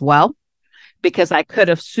them as well, because I could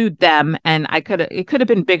have sued them and it could have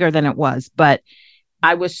been bigger than it was. But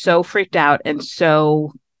I was so freaked out. And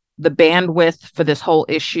so the bandwidth for this whole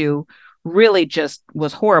issue really just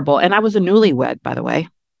was horrible. And I was a newlywed, by the way,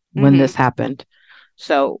 when this happened.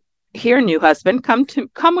 So here, new husband, come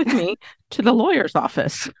with me to the lawyer's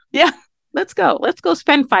office. Yeah. Let's go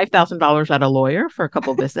spend $5,000 at a lawyer for a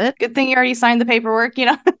couple visits. Good thing you already signed the paperwork,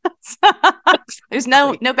 There's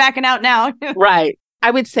no backing out now. Right.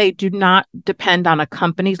 I would say do not depend on a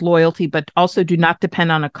company's loyalty, but also do not depend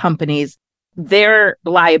on a company's their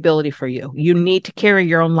liability for you. You need to carry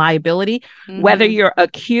your own liability, whether you're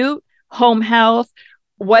acute, home health,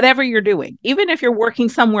 whatever you're doing. Even if you're working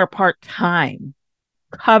somewhere part-time,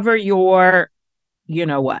 cover your,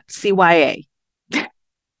 CYA.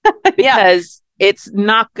 Because it's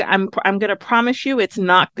not, I'm going to promise you it's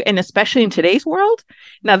not, and especially in today's world.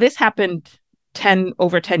 Now, this happened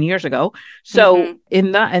over 10 years ago. So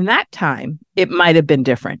in that time, it might have been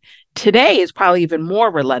different. Today is probably even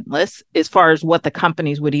more relentless as far as what the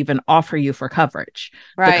companies would even offer you for coverage,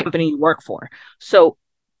 the company you work for. So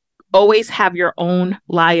always have your own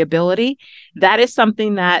liability. That is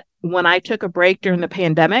something that when I took a break during the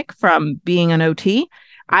pandemic from being an OT,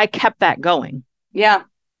 I kept that going. Yeah.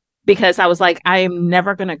 Because I was like, I am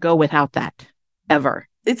never going to go without that ever.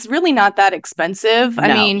 It's really not that expensive. No.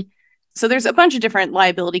 I mean, so there's a bunch of different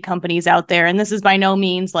liability companies out there, and this is by no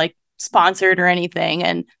means like sponsored or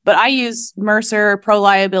anything. But I use Mercer, Pro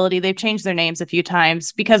Liability. They've changed their names a few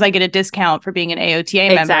times because I get a discount for being an AOTA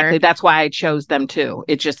member. Exactly. That's why I chose them too.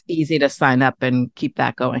 It's just easy to sign up and keep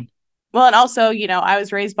that going. Well, and also, I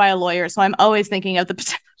was raised by a lawyer, so I'm always thinking of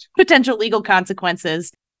the potential legal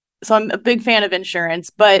consequences. So I'm a big fan of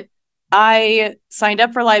insurance, but I signed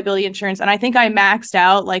up for liability insurance and I think I maxed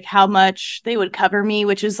out like how much they would cover me,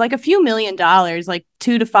 which is like a few $1 million, like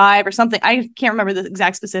 2 to 5 or something. I can't remember the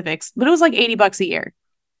exact specifics, but it was like $80 a year.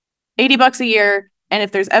 $80 a year. And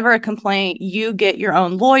if there's ever a complaint, you get your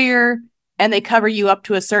own lawyer and they cover you up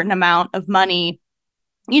to a certain amount of money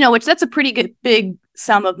Which that's a pretty good big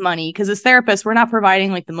sum of money, because as therapists, we're not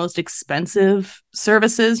providing like the most expensive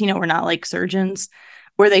services. We're not like surgeons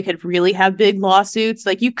where they could really have big lawsuits.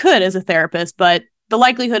 Like you could as a therapist, but the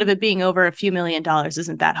likelihood of it being over a few $1,000,000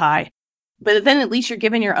 isn't that high. But then at least you're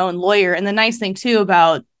given your own lawyer. And the nice thing too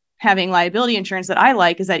about having liability insurance that I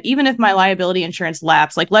like is that even if my liability insurance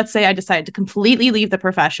lapse, like let's say I decided to completely leave the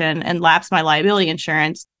profession and lapse my liability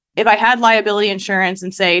insurance, if I had liability insurance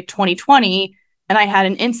in say 2020 and I had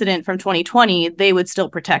an incident from 2020, they would still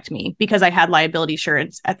protect me because I had liability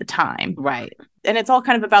insurance at the time. Right. And it's all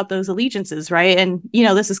kind of about those allegiances, right? And,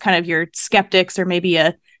 this is kind of your skeptics or maybe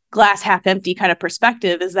a glass half empty kind of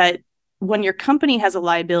perspective, is that when your company has a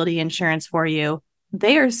liability insurance for you,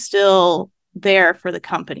 they are still there for the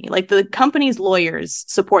company. Like the company's lawyers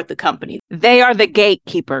support the company. They are the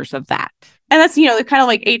gatekeepers of that. And that's, they're kind of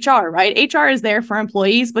like HR, right? HR is there for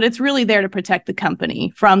employees, but it's really there to protect the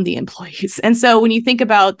company from the employees. And so when you think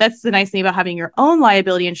about, that's the nice thing about having your own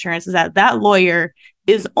liability insurance, is that lawyer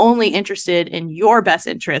is only interested in your best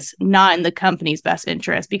interest, not in the company's best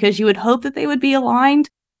interest, because you would hope that they would be aligned.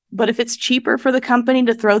 But if it's cheaper for the company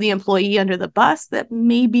to throw the employee under the bus, that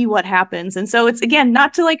may be what happens. And so it's, again,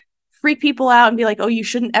 not to like freak people out and be like, oh, you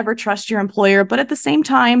shouldn't ever trust your employer. But at the same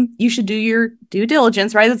time, you should do your due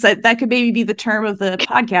diligence, right? That could maybe be the term of the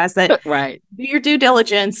podcast, that right. Do your due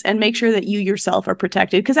diligence and make sure that you yourself are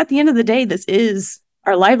protected. Because at the end of the day, this is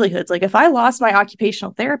our livelihoods. Like if I lost my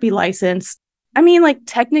occupational therapy license, I mean, like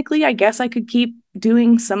technically, I guess I could keep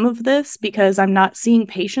doing some of this because I'm not seeing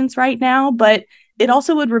patients right now, but it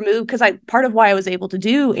also would remove, because part of why I was able to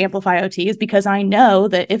do Amplify OT is because I know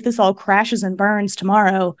that if this all crashes and burns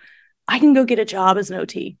tomorrow, I can go get a job as an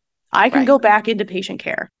OT. I can go back into patient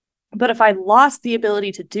care. But if I lost the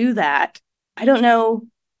ability to do that, I don't know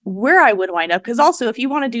where I would wind up. Because also, if you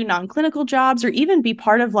want to do non-clinical jobs or even be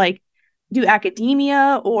part of like do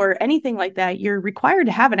academia or anything like that, you're required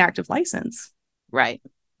to have an active license. Right.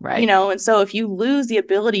 Right. And so if you lose the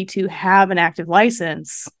ability to have an active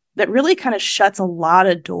license, that really kind of shuts a lot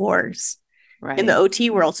of doors in the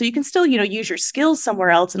OT world. So you can still, use your skills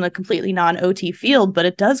somewhere else in a completely non-OT field, but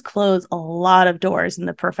it does close a lot of doors in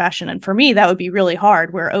the profession. And for me, that would be really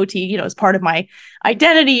hard, where OT, is part of my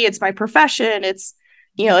identity. It's my profession. It's,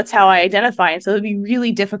 it's how I identify. And so it'd be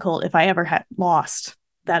really difficult if I ever had lost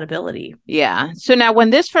that ability. Yeah. So now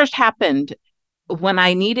when this first happened, when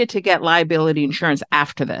I needed to get liability insurance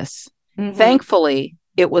after this, thankfully,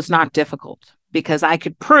 it was not difficult, because I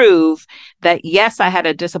could prove that, yes, I had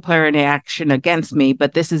a disciplinary action against me,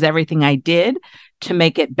 but this is everything I did to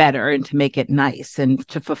make it better and to make it nice and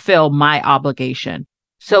to fulfill my obligation.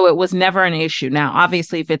 So it was never an issue. Now,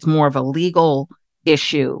 obviously, if it's more of a legal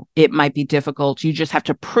issue, it might be difficult. You just have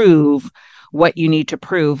to prove what you need to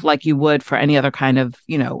prove, like you would for any other kind of,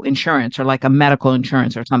 insurance, or like a medical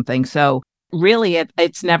insurance or something. So really,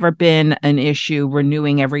 it's never been an issue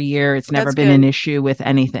renewing every year. It's never been an issue with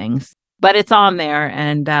anything. But it's on there.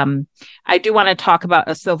 And I do want to talk about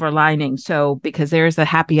a silver lining. So, because there's a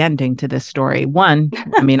happy ending to this story. One,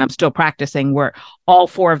 I mean, I'm still practicing, where all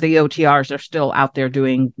 4 of the OTRs are still out there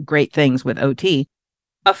doing great things with OT.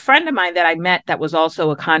 A friend of mine that I met that was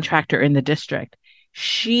also a contractor in the district,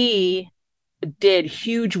 she did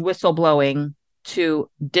huge whistleblowing to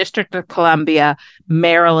District of Columbia,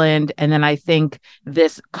 Maryland, and then I think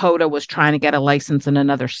this CODA was trying to get a license in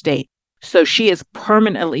another state. So she is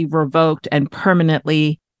permanently revoked and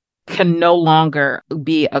permanently can no longer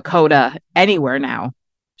be a CODA anywhere now.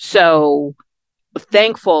 So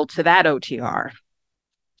thankful to that OTR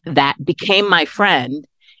that became my friend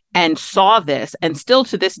and saw this. And still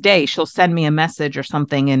to this day, she'll send me a message or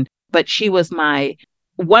something. But she was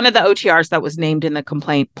one of the OTRs that was named in the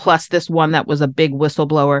complaint, plus this one that was a big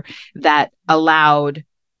whistleblower that allowed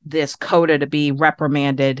this CODA to be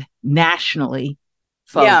reprimanded nationally,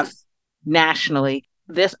 folks. Yeah. Nationally.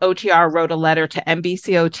 This OTR wrote a letter to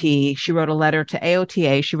NBCOT. She wrote a letter to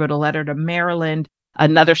AOTA. She wrote a letter to Maryland,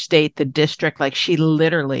 another state, the district. Like, she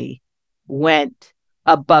literally went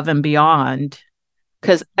above and beyond,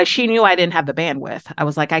 because she knew I didn't have the bandwidth. I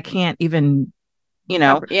was like, I can't even,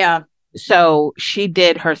 Yeah. So she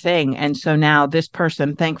did her thing. And so now this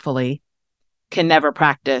person, thankfully, can never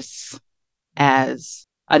practice as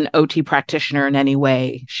an OT practitioner in any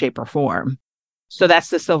way, shape, or form. So that's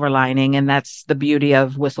the silver lining, and that's the beauty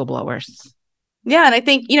of whistleblowers. Yeah, and I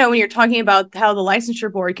think, when you're talking about how the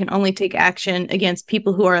licensure board can only take action against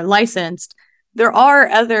people who are licensed, there are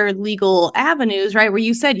other legal avenues, right? Where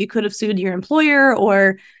you said you could have sued your employer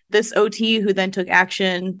or this OT who then took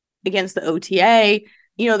action against the OTA.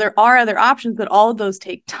 There are other options, but all of those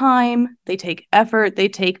take time, they take effort, they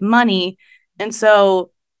take money. And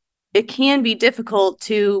so it can be difficult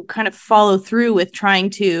to kind of follow through with trying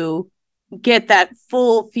to get that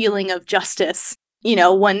full feeling of justice,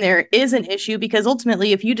 when there is an issue, because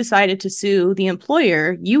ultimately, if you decided to sue the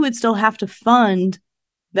employer, you would still have to fund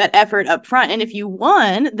that effort up front. And if you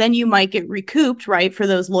won, then you might get recouped, right, for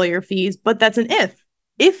those lawyer fees. But that's an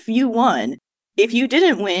if you won. If you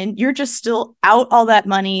didn't win, you're just still out all that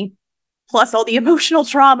money, plus all the emotional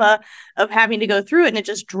trauma of having to go through it. And it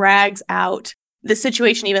just drags out the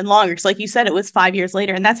situation even longer. Because like you said, it was 5 years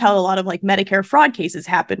later. And that's how a lot of like Medicare fraud cases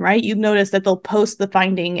happen, right? You've noticed that they'll post the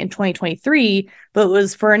finding in 2023, but it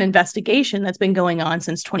was for an investigation that's been going on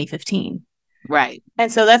since 2015. Right.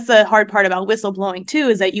 And so that's the hard part about whistleblowing too,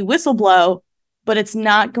 is that you whistleblow, but it's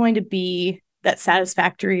not going to be that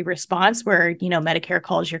satisfactory response where, Medicare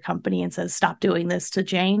calls your company and says, stop doing this to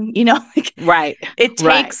Jane, Right. It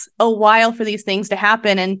takes a while for these things to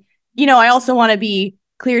happen. And, I also want to be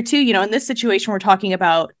clear too, in this situation, we're talking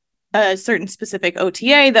about a certain specific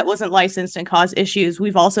OTA that wasn't licensed and caused issues.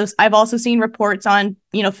 I've also seen reports on,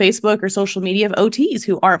 Facebook or social media of OTs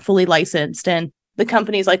who aren't fully licensed, and the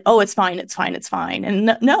company's like, oh, it's fine.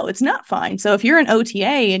 And no, it's not fine. So if you're an OTA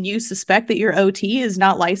and you suspect that your OT is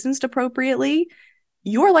not licensed appropriately,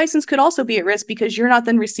 your license could also be at risk because you're not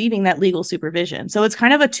then receiving that legal supervision. So it's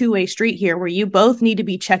kind of a two-way street here where you both need to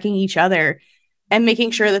be checking each other and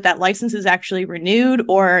making sure that that license is actually renewed.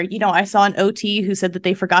 Or, I saw an OT who said that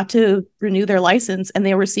they forgot to renew their license and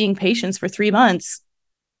they were seeing patients for 3 months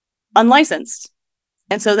unlicensed.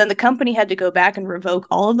 And so then the company had to go back and revoke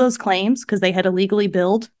all of those claims because they had illegally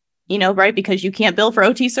billed, right? Because you can't bill for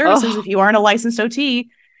OT services if you aren't a licensed OT.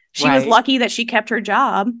 She was lucky that she kept her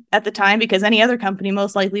job at the time because any other company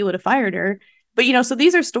most likely would have fired her. But, so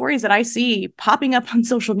these are stories that I see popping up on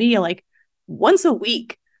social media like once a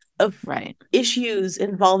week of issues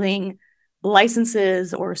involving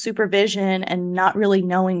licenses or supervision and not really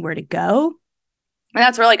knowing where to go. And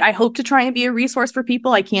that's where I hope to try and be a resource for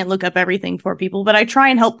people. I can't look up everything for people, but I try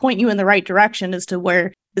and help point you in the right direction as to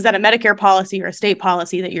where is that a Medicare policy or a state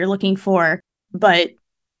policy that you're looking for. But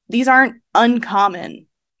these aren't uncommon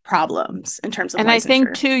problems in terms of licensure. I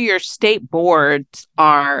think too, your state boards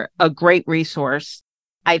are a great resource.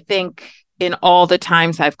 I think in all the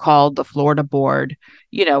times I've called the Florida board,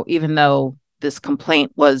 even though this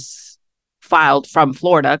complaint was filed from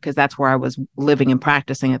Florida, because that's where I was living and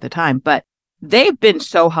practicing at the time, but they've been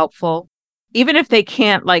so helpful. Even if they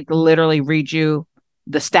can't literally read you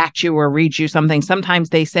the statute or read you something, sometimes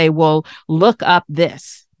they say, well, look up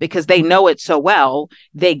this, because they know it so well.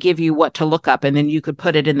 They give you what to look up and then you could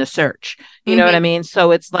put it in the search. You know what I mean?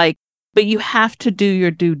 So it's but you have to do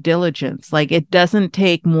your due diligence. It doesn't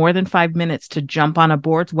take more than 5 minutes to jump on a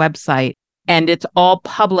board's website, and it's all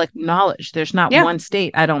public knowledge. There's not one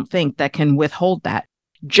state, I don't think, that can withhold that.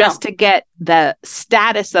 Just to get the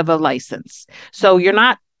status of a license. So you're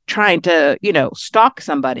not trying to, stalk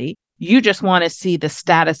somebody. You just want to see the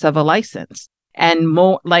status of a license. And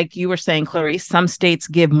more, like you were saying, Clarice, some states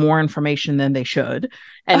give more information than they should.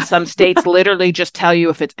 And some states literally just tell you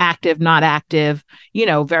if it's active, not active,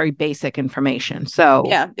 very basic information. So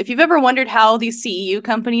yeah, if you've ever wondered how these CEU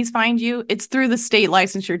companies find you, it's through the state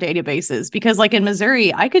licensure databases. Because in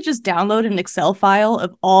Missouri, I could just download an Excel file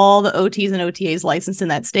of all the OTs and OTAs licensed in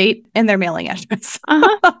that state and their mailing address.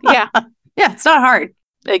 Yeah. Yeah, it's not hard.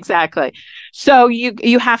 Exactly. So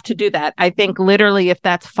you have to do that. I think literally if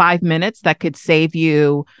that's 5 minutes, that could save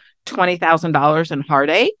you $20,000 in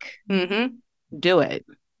heartache. Do it.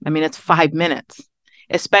 I mean, it's 5 minutes,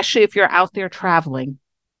 especially if you're out there traveling.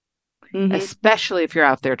 Especially if you're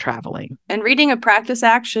out there traveling. And reading a practice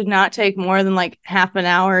act should not take more than half an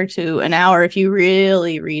hour to an hour if you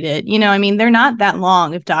really read it. They're not that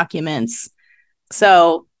long of documents.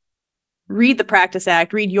 So read the practice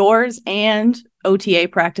act, read yours and OTA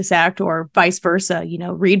practice act, or vice versa,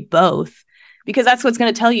 read both, because that's what's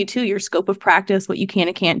going to tell you too, your scope of practice, what you can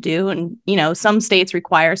and can't do. And, some states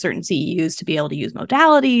require certain CEUs to be able to use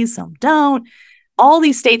modalities, some don't. All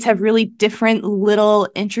these states have really different little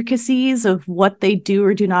intricacies of what they do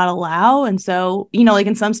or do not allow. And so,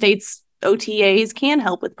 in some states, OTAs can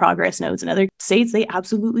help with progress notes. In other states, they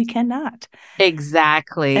absolutely cannot.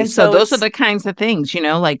 Exactly. And so those are the kinds of things,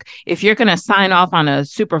 if you're going to sign off on a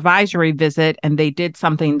supervisory visit and they did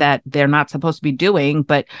something that they're not supposed to be doing,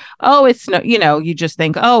 but, it's no, you just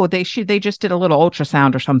think, they just did a little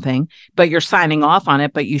ultrasound or something, but you're signing off on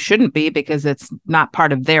it, but you shouldn't be because it's not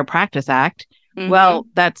part of their practice act. Well,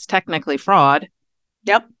 that's technically fraud.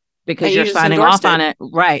 Yep. Because you're signing off on it.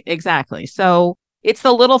 Right. Exactly. So it's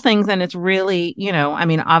the little things, and it's really,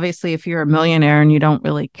 obviously, if you're a millionaire and you don't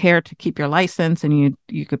really care to keep your license and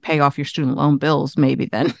you could pay off your student loan bills, maybe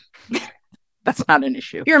then That's not an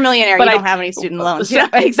issue. If you're a millionaire, But you don't have any student loans. So,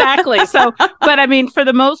 exactly. So, but I mean, for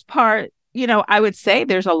the most part, I would say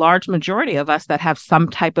there's a large majority of us that have some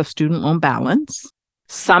type of student loan balance,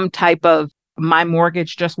 some type of my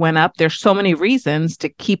mortgage just went up. There's so many reasons to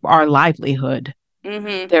keep our livelihood.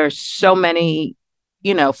 Mm-hmm. There's so many,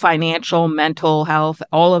 financial, mental health,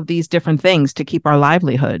 all of these different things to keep our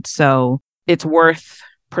livelihood. So it's worth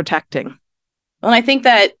protecting. Well, I think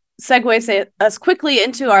that segues us quickly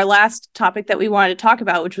into our last topic that we wanted to talk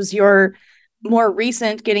about, which was your more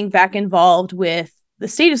recent getting back involved with the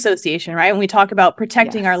state association, right? When we talk about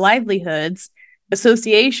protecting our livelihoods,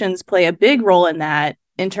 associations play a big role in that,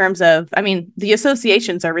 in terms of, the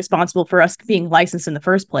associations are responsible for us being licensed in the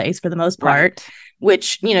first place for the most part, right.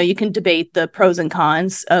 Which, you can debate the pros and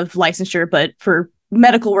cons of licensure, but for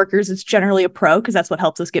medical workers, it's generally a pro because that's what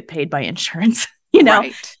helps us get paid by insurance,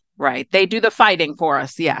 Right. They do the fighting for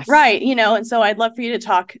us. Yes. Right. And so I'd love for you to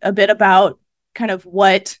talk a bit about kind of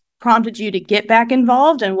what prompted you to get back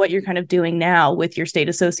involved and what you're kind of doing now with your state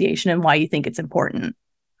association and why you think it's important.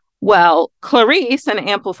 Well, Clarice and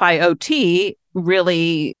Amplify OT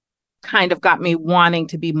really kind of got me wanting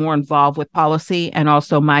to be more involved with policy, and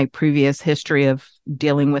also my previous history of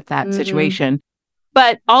dealing with that situation.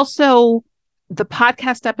 But also the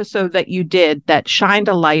podcast episode that you did that shined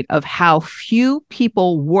a light of how few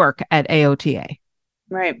people work at AOTA.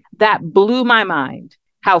 Right. That blew my mind.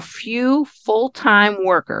 How few full-time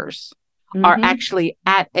workers are actually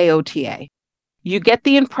at AOTA. You get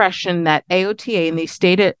the impression that AOTA and these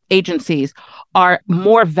state agencies are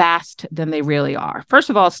more vast than they really are. First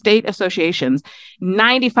of all, state associations,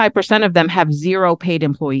 95% of them have zero paid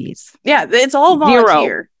employees. Yeah, it's all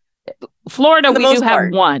volunteer. Florida, we do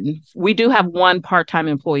have one. We do have one part-time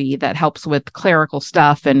employee that helps with clerical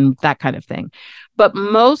stuff and that kind of thing. But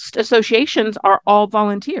most associations are all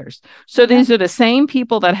volunteers. So these are the same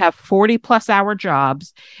people that have 40 plus hour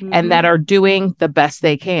jobs and that are doing the best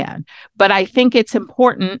they can. But I think it's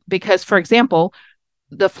important because, for example,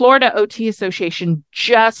 the Florida OT Association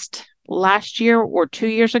just last year or 2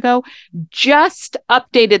 years ago just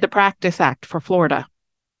updated the Practice Act for Florida.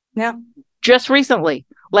 Yeah. Just recently,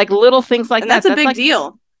 like little things like that. That's a big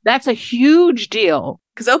deal. That's a huge deal.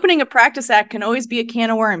 Because opening a Practice Act can always be a can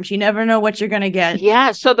of worms. You never know what you're going to get.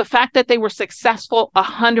 Yeah. So the fact that they were successful,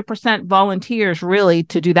 100% volunteers really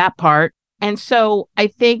to do that part. And so I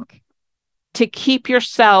think to keep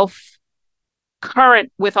yourself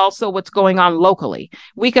current with also what's going on locally,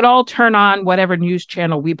 we could all turn on whatever news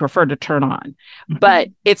channel we prefer to turn on. But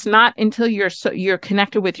it's not until you're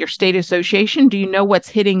connected with your state association do you know what's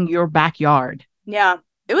hitting your backyard. Yeah.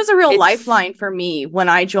 It was a real lifeline for me when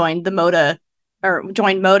I joined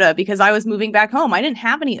joined MOTA because I was moving back home. I didn't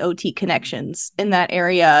have any OT connections in that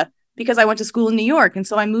area because I went to school in New York. And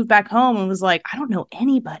so I moved back home and was like, I don't know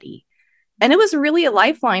anybody. And it was really a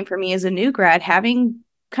lifeline for me as a new grad, having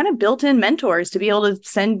kind of built-in mentors to be able to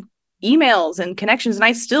send emails and connections. And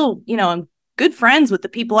I still, I'm good friends with the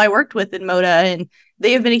people I worked with in MOTA, and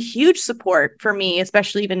they have been a huge support for me,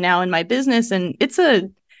 especially even now in my business. And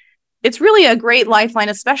it's really a great lifeline,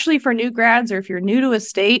 especially for new grads or if you're new to a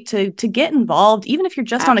state to get involved, even if you're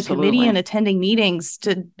just on a committee and attending meetings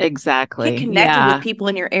to get connected with people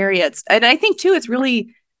in your area. And I think too, it's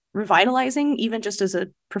really revitalizing, even just as a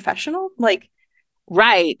professional,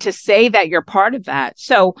 Right. To say that you're part of that.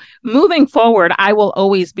 So moving forward, I will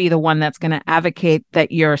always be the one that's going to advocate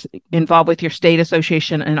that you're involved with your state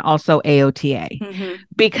association and also AOTA,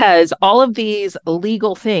 because all of these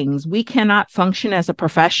legal things, we cannot function as a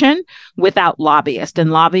profession without lobbyists,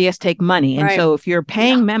 and lobbyists take money. And so if you're a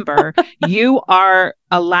paying member, you are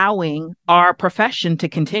allowing our profession to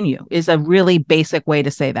continue is a really basic way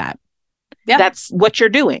to say that. Yeah. That's what you're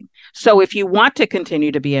doing. So if you want to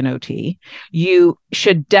continue to be an OT, you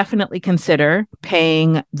should definitely consider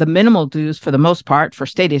paying the minimal dues for the most part for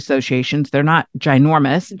state associations. They're not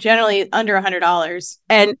ginormous. Generally under $100.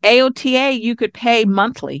 And AOTA, you could pay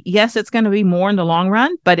monthly. Yes, it's going to be more in the long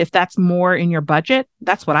run, but if that's more in your budget,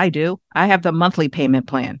 that's what I do. I have the monthly payment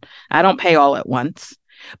plan. I don't pay all at once,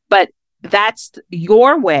 but that's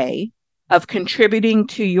your way of contributing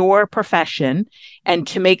to your profession and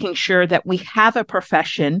to making sure that we have a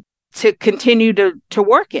profession to continue to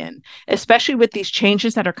work in, especially with these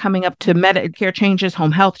changes that are coming up to Medicare changes,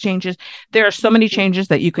 home health changes. There are so many changes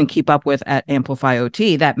that you can keep up with at Amplify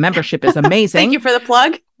OT. That membership is amazing. Thank you for the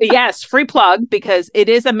plug. Yes, free plug, because it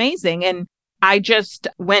is amazing. And I just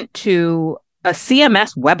went to a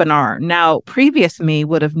CMS webinar. Now, previous me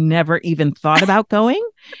would have never even thought about going,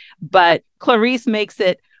 but Clarice makes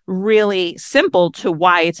it really simple to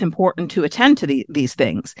why it's important to attend to these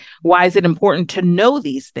things. Why is it important to know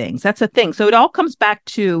these things? That's a thing. So it all comes back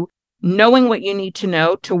to knowing what you need to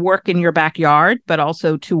know to work in your backyard, but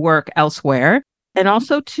also to work elsewhere, and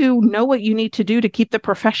also to know what you need to do to keep the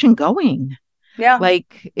profession going. Yeah.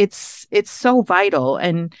 Like it's so vital.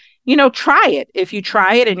 And, try it. If you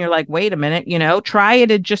try it and you're like, wait a minute, try it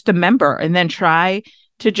as just a member, and then try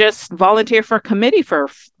to just volunteer for a committee for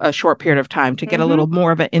a short period of time to get a little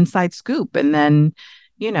more of an inside scoop, and then,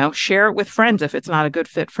 share it with friends if it's not a good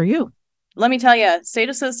fit for you. Let me tell you, state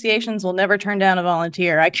associations will never turn down a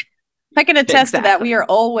volunteer. I can attest to that. We are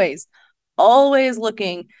always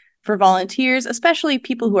looking for volunteers, especially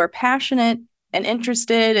people who are passionate and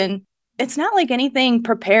interested. And it's not like anything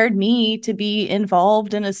prepared me to be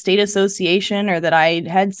involved in a state association or that I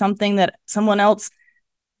had something that someone else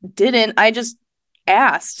didn't. I just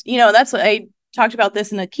asked. That's what I talked about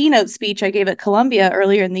this in a keynote speech I gave at Columbia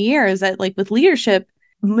earlier in the year, is that like with leadership,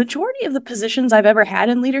 majority of the positions I've ever had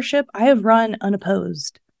in leadership, I have run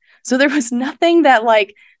unopposed. So there was nothing that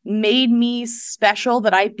like made me special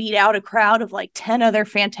that I beat out a crowd of like 10 other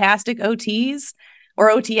fantastic OTs or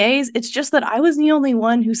OTAs. It's just that I was the only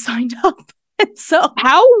one who signed up. So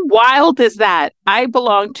how wild is that? I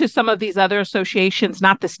belong to some of these other associations,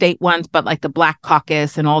 not the state ones, but like the Black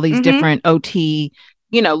Caucus and all these different OT,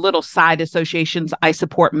 little side associations. I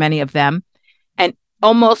support many of them. And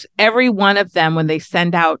almost every one of them, when they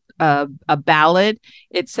send out a ballot,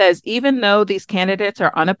 it says, even though these candidates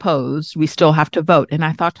are unopposed, we still have to vote. And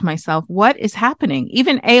I thought to myself, what is happening?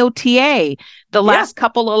 Even AOTA, the last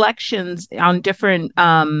couple elections on different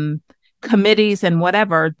committees and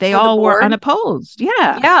whatever, they all were unopposed.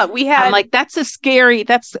 Yeah, we had. I'm like,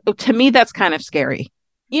 to me, that's kind of scary.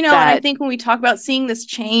 And I think when we talk about seeing this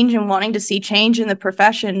change and wanting to see change in the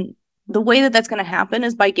profession, the way that that's going to happen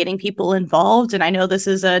is by getting people involved. And I know this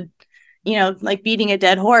is like beating a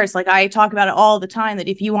dead horse. Like I talk about it all the time, that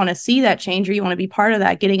if you want to see that change or you want to be part of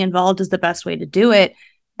that, getting involved is the best way to do it.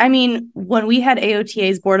 I mean, when we had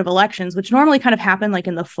AOTA's Board of Elections, which normally kind of happened like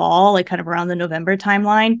in the fall, like kind of around the November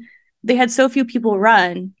timeline, they had so few people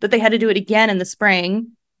run that they had to do it again in the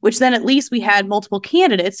spring, which then at least we had multiple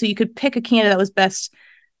candidates. So you could pick a candidate that was best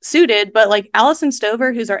suited. But like Allison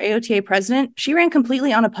Stover, who's our AOTA president, she ran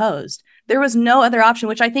completely unopposed. There was no other option,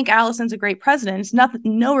 which I think Allison's a great president. It's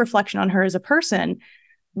no reflection on her as a person,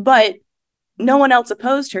 but no one else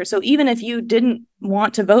opposed her. So even if you didn't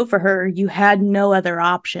want to vote for her, you had no other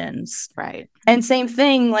options. Right. And same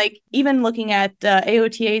thing, like even looking at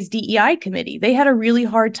AOTA's DEI committee, they had a really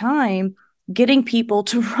hard time getting people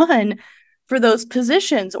to run for those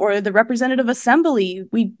positions, or the representative assembly.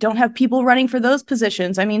 We don't have people running for those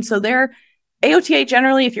positions. I mean, so they're AOTA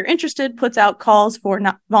generally, if you're interested, puts out calls for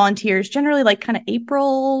not volunteers, generally like kind of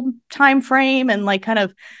April timeframe and like kind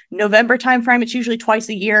of November timeframe. It's usually twice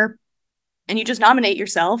a year. And you just nominate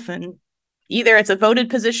yourself, and either it's a voted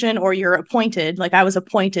position or you're appointed. Like I was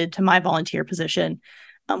appointed to my volunteer position.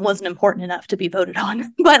 Wasn't important enough to be voted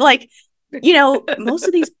on. But like, most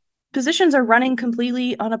of these positions are running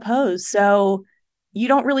completely unopposed. So you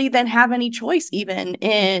don't really then have any choice even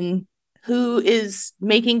in who is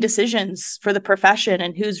making decisions for the profession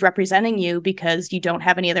and who's representing you, because you don't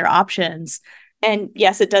have any other options. And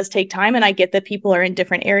yes, it does take time. And I get that people are in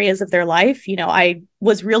different areas of their life. I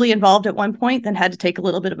was really involved at one point, then had to take a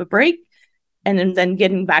little bit of a break, and then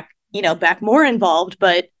getting back more involved.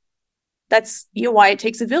 But that's why it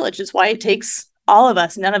takes a village. It's why it takes all of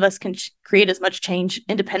us. None of us can create as much change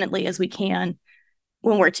independently as we can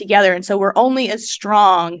when we're together. And so we're only as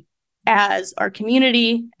strong as our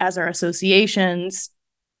community, as our associations.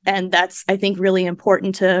 And that's, I think, really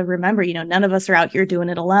important to remember. None of us are out here doing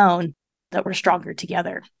it alone, that we're stronger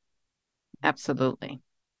together. Absolutely.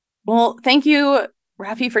 Well, thank you,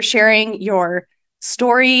 Raphie, for sharing your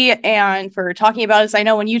story and for talking about this. I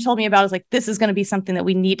know when you told me about it, I was like, this is going to be something that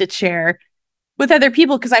we need to share with other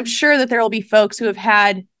people, because I'm sure that there will be folks who have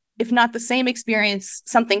had, if not the same experience,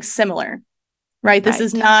 something similar, right? This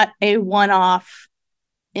is not a one-off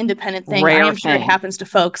independent thing. Rare I am sure it happens to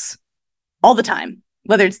folks all the time,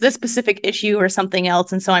 whether it's this specific issue or something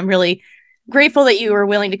else. And so I'm really grateful that you were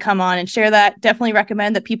willing to come on and share that. Definitely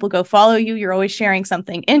recommend that people go follow you. You're always sharing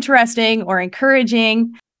something interesting or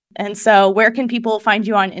encouraging. And so where can people find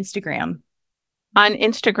you on Instagram? On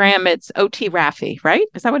Instagram, it's OT Raphie, right?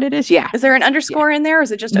 Is that what it is? Yeah. Is there an underscore in there, or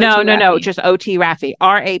is it just No, OT no, Raphie? no, just OT Raphie,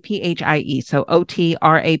 Raphie. So OT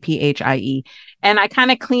Raphie. And I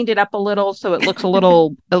kind of cleaned it up a little, so it looks a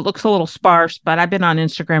little sparse, but I've been on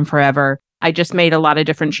Instagram forever. I just made a lot of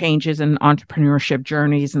different changes in entrepreneurship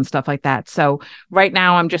journeys and stuff like that. So right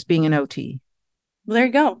now I'm just being an OT. Well, there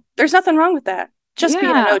you go. There's nothing wrong with that. Just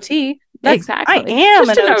being an OT. Exactly. I am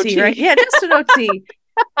just an OT, right? Yeah, just an OT.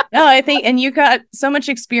 No, I think, and you got so much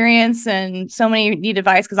experience and so many neat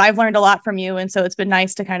advice because I've learned a lot from you. And so it's been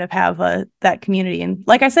nice to kind of have that community. And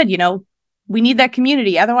like I said, we need that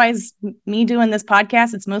community. Otherwise, me doing this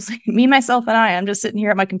podcast, it's mostly me, myself, and I'm just sitting here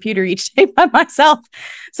at my computer each day by myself.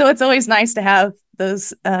 So it's always nice to have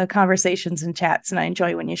those conversations and chats. And I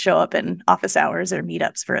enjoy when you show up in office hours or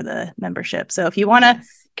meetups for the membership. So if you want to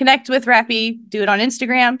connect with Raphie, do it on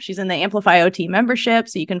Instagram. She's in the Amplify OT membership,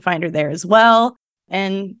 so you can find her there as well.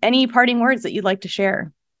 And any parting words that you'd like to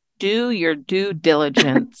share? Do your due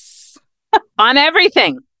diligence on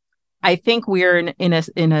everything. I think we're in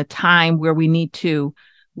a time where we need to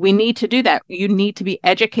do that. You need to be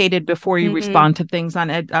educated before you respond to things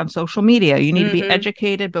on social media. You need to be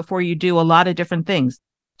educated before you do a lot of different things.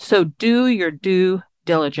 So do your due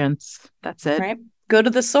diligence. That's it. Right. Go to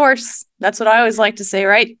the source. That's what I always like to say,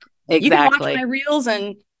 right? Exactly. You can watch my reels,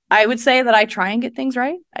 and I would say that I try and get things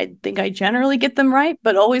right. I think I generally get them right,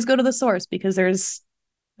 but always go to the source because there's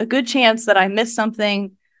a good chance that I missed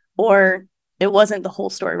something or it wasn't the whole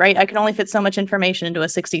story, right? I can only fit so much information into a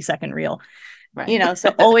 60-second reel, right?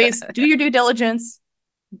 So always do your due diligence,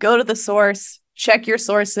 go to the source, check your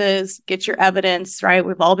sources, get your evidence, right?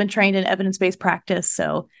 We've all been trained in evidence-based practice.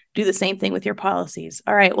 So do the same thing with your policies.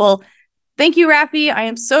 All right. Well, thank you, Raphie. I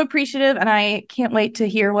am so appreciative, and I can't wait to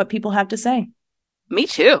hear what people have to say. Me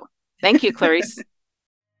too. Thank you, Clarice.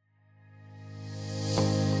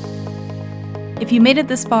 If you made it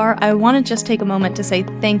this far, I want to just take a moment to say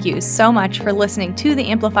thank you so much for listening to the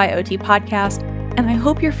Amplify OT podcast, and I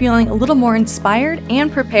hope you're feeling a little more inspired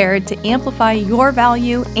and prepared to amplify your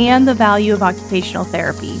value and the value of occupational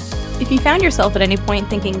therapy. If you found yourself at any point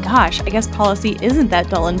thinking, gosh, I guess policy isn't that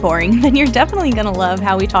dull and boring, then you're definitely going to love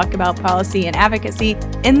how we talk about policy and advocacy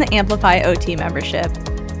in the Amplify OT membership.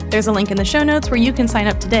 There's a link in the show notes where you can sign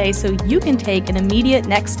up today so you can take an immediate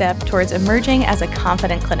next step towards emerging as a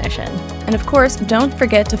confident clinician. And of course, don't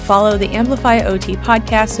forget to follow the Amplify OT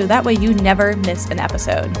podcast so that way you never miss an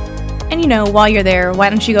episode. And while you're there, why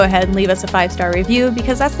don't you go ahead and leave us a 5-star review,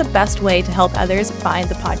 because that's the best way to help others find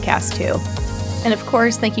the podcast too. And of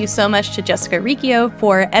course, thank you so much to Jessica Riccio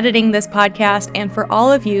for editing this podcast and for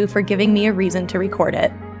all of you for giving me a reason to record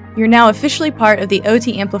it. You're now officially part of the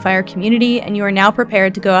OT Amplifier community, and you are now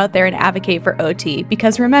prepared to go out there and advocate for OT,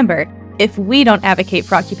 because remember, if we don't advocate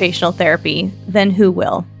for occupational therapy, then who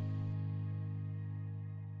will?